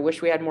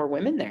 wish we had more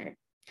women there.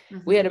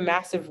 Mm-hmm. We had a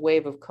massive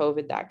wave of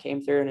COVID that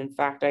came through. And in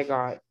fact, I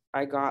got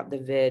the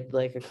vid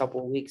like a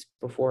couple of weeks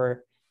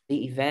before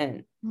the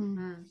event.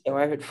 Mm-hmm. So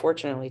I had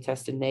fortunately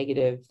tested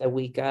negative the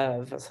week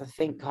of. So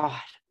thank God.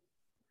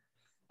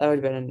 That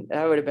would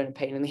have been a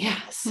pain in the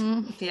ass.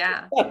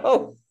 Yeah.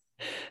 So,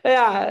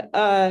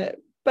 yeah.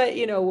 But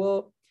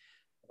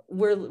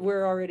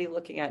we're already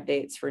looking at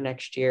dates for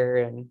next year,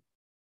 and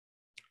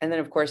then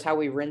of course how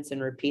we rinse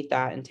and repeat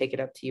that and take it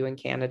up to you in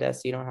Canada,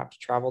 so you don't have to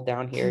travel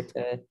down here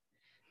to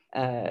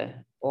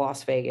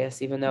Las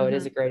Vegas, even though it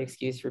is a great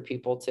excuse for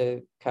people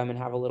to come and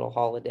have a little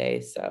holiday.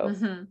 So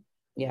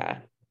yeah.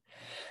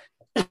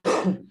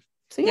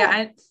 So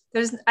yeah,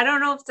 I don't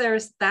know if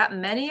there's that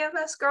many of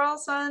us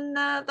girls on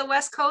the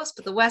West Coast,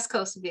 but the West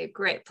Coast would be a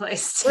great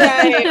place.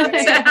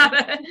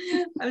 Right.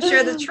 I'm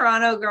sure the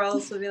Toronto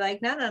girls would be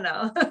like,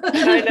 no.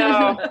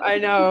 I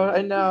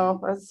know.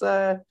 That's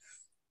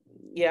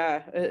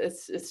yeah,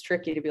 it's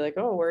tricky to be like,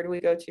 oh, where do we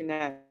go to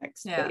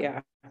next? Yeah. But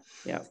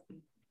yeah.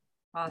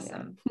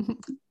 Awesome.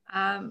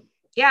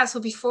 So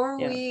before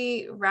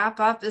we wrap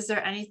up, is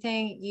there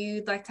anything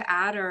you'd like to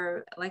add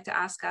or like to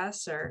ask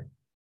us, or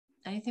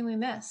anything we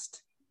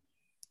missed?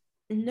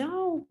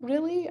 No,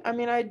 really. I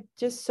mean, I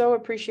just so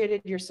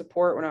appreciated your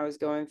support when I was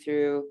going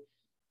through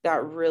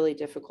that really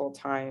difficult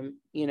time,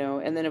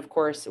 and then of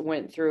course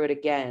went through it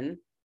again.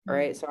 All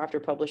right. So after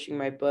publishing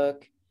my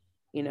book,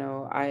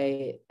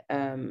 I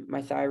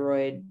my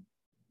thyroid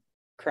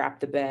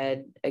crapped the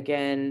bed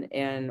again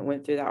and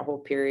went through that whole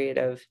period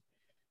of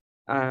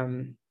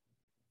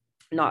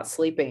not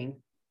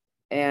sleeping.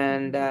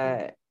 And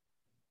I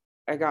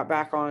got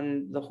back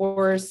on the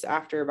horse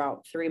after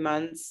about 3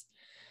 months.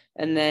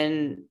 And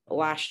then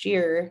last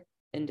year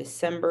in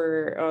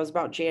December, it was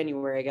about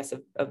January, I guess,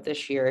 of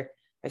this year,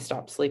 I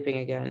stopped sleeping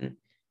again.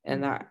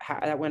 And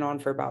that went on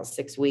for about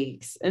 6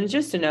 weeks. And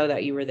just to know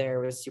that you were there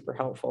was super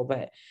helpful.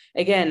 But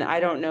again, I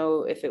don't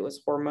know if it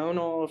was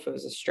hormonal, if it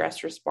was a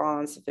stress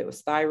response, if it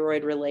was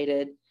thyroid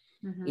related,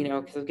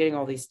 because I was getting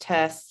all these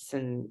tests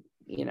and,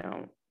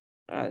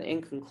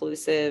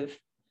 inconclusive.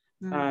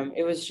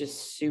 It was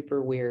just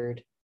super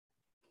weird,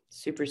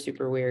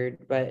 super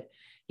weird. But,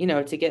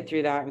 to get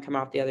through that and come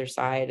out the other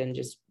side, and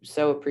just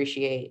so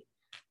appreciate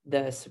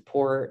the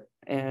support,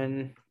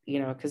 and,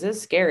 because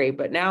it's scary.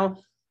 But now,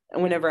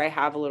 whenever I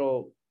have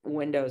little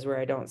windows where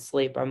I don't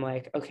sleep, I'm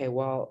like, okay,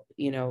 well,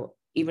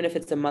 even if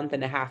it's a month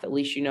and a half, at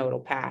least it'll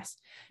pass.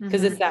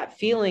 Because it's that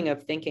feeling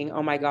of thinking,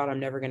 oh my God, I'm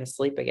never going to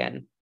sleep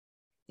again.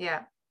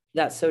 Yeah.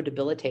 That's so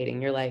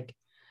debilitating. You're like,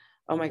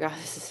 oh my God,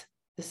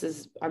 this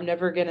is, I'm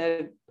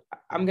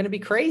going to be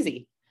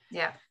crazy.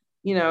 Yeah.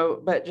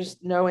 But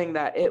just knowing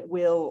that it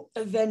will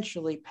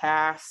eventually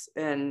pass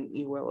and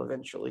you will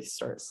eventually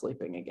start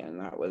sleeping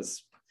again.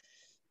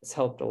 It's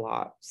helped a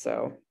lot.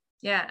 So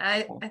yeah,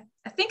 I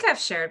think I've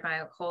shared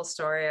my whole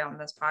story on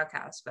this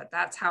podcast, but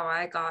that's how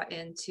I got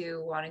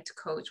into wanting to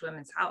coach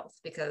women's health,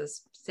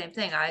 because same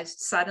thing, I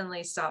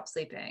suddenly stopped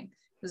sleeping.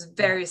 It was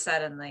very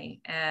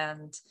suddenly.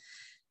 And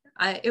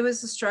it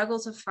was a struggle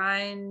to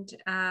find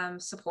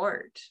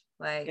support.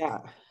 Like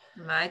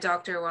my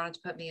doctor wanted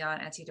to put me on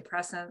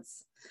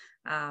antidepressants.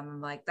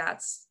 Like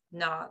that's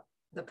not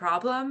the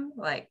problem.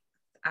 Like,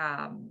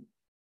 I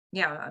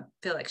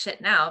feel like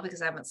shit now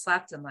because I haven't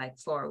slept in like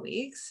 4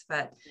 weeks,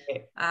 but,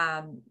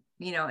 and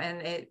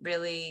it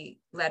really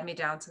led me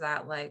down to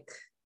that, like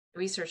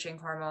researching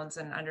hormones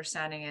and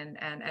understanding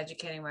and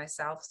educating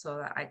myself so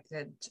that I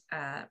could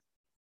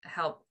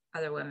help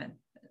other women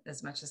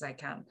as much as I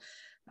can.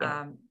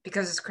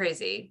 Because it's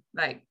crazy.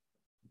 Like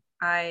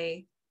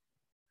one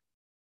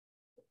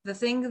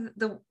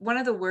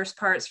of the worst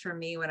parts for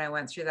me when I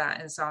went through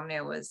that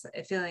insomnia was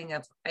a feeling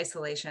of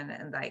isolation,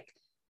 and like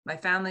my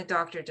family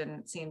doctor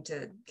didn't seem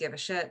to give a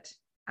shit.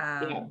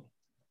 And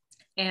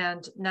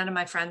none of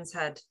my friends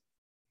had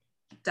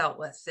dealt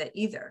with it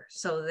either.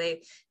 So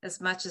they,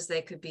 as much as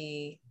they could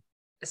be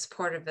as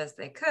supportive as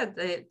they could,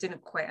 they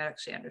didn't quite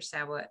actually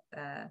understand what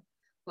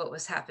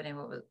was happening,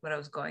 what I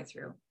was going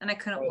through. And I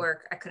couldn't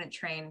work, I couldn't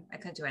train, I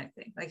couldn't do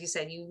anything. Like you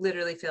said, you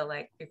literally feel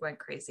like you're going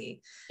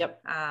crazy.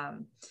 Yep.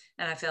 And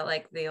I felt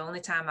like the only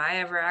time I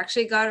ever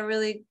actually got a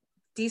really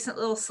decent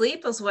little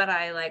sleep was when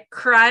I like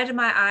cried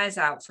my eyes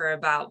out for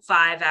about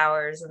 5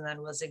 hours and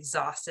then was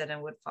exhausted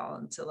and would fall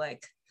into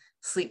like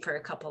sleep for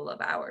a couple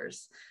of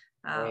hours.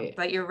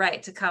 But you're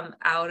right, to come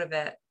out of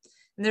it.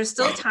 And there's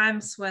still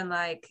times when,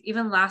 like,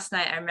 even last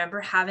night, I remember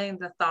having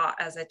the thought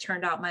as I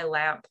turned out my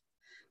lamp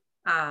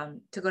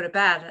to go to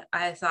bed,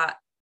 I thought,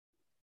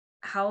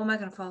 how am I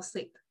going to fall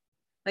asleep?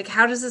 Like,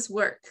 how does this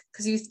work?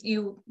 Because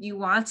you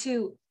want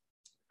to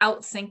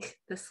outthink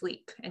the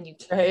sleep, and you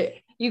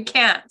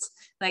can't.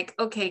 Like,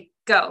 okay,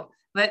 go.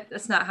 But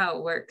that's not how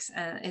it works,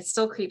 and it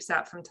still creeps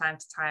out from time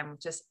to time,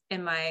 just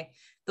in my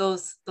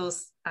those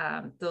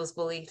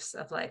beliefs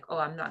of like, oh,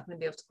 I'm not going to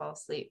be able to fall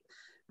asleep.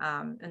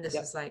 And this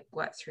is like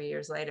 3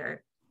 years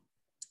later.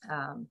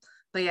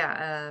 But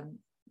yeah,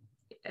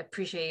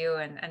 appreciate you.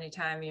 And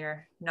anytime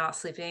you're not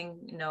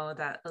sleeping, know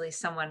that at least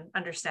someone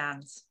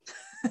understands.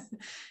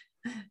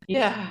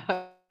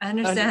 Yeah.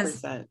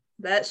 Understands 100%.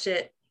 that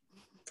shit.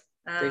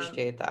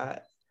 Appreciate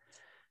that.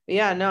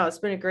 Yeah, no, it's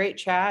been a great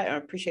chat. I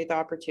appreciate the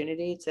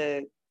opportunity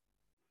to.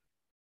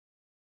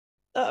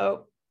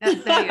 Uh-oh. Yeah,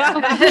 there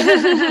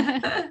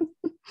you go.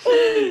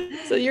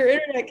 So your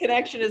internet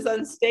connection is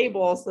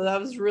unstable. So that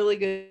was really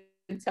good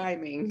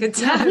timing. Good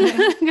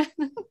timing.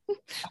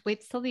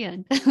 Wait till the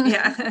end.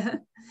 Yeah.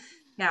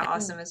 Yeah,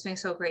 awesome. It's been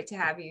so great to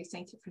have you.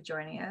 Thank you for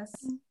joining us.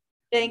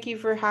 Thank you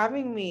for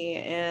having me.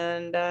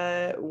 And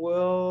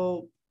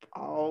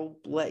I'll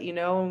let you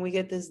know when we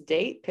get this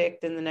date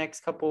picked in the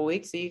next couple of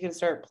weeks so you can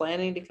start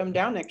planning to come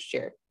down next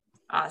year.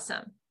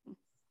 Awesome.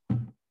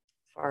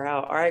 Far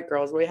out. All right,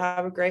 girls, we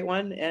have a great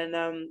one, and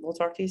we'll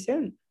talk to you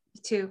soon.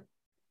 You too.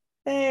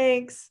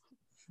 Thanks.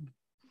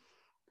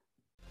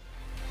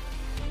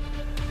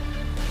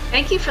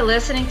 Thank you for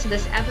listening to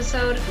this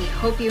episode. We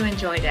hope you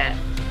enjoyed it.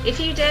 If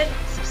you did,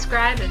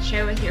 subscribe and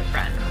share with your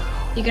friends.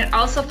 You can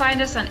also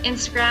find us on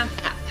Instagram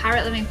at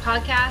Pirate Living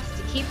Podcast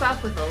to keep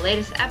up with the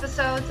latest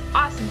episodes,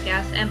 awesome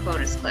guests, and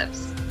bonus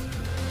clips.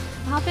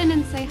 Pop in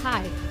and say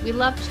hi. We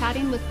love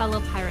chatting with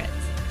fellow pirates.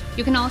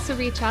 You can also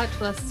reach out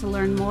to us to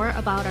learn more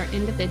about our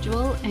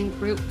individual and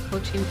group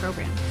coaching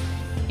programs.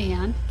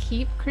 And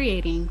keep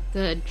creating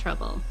good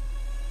trouble.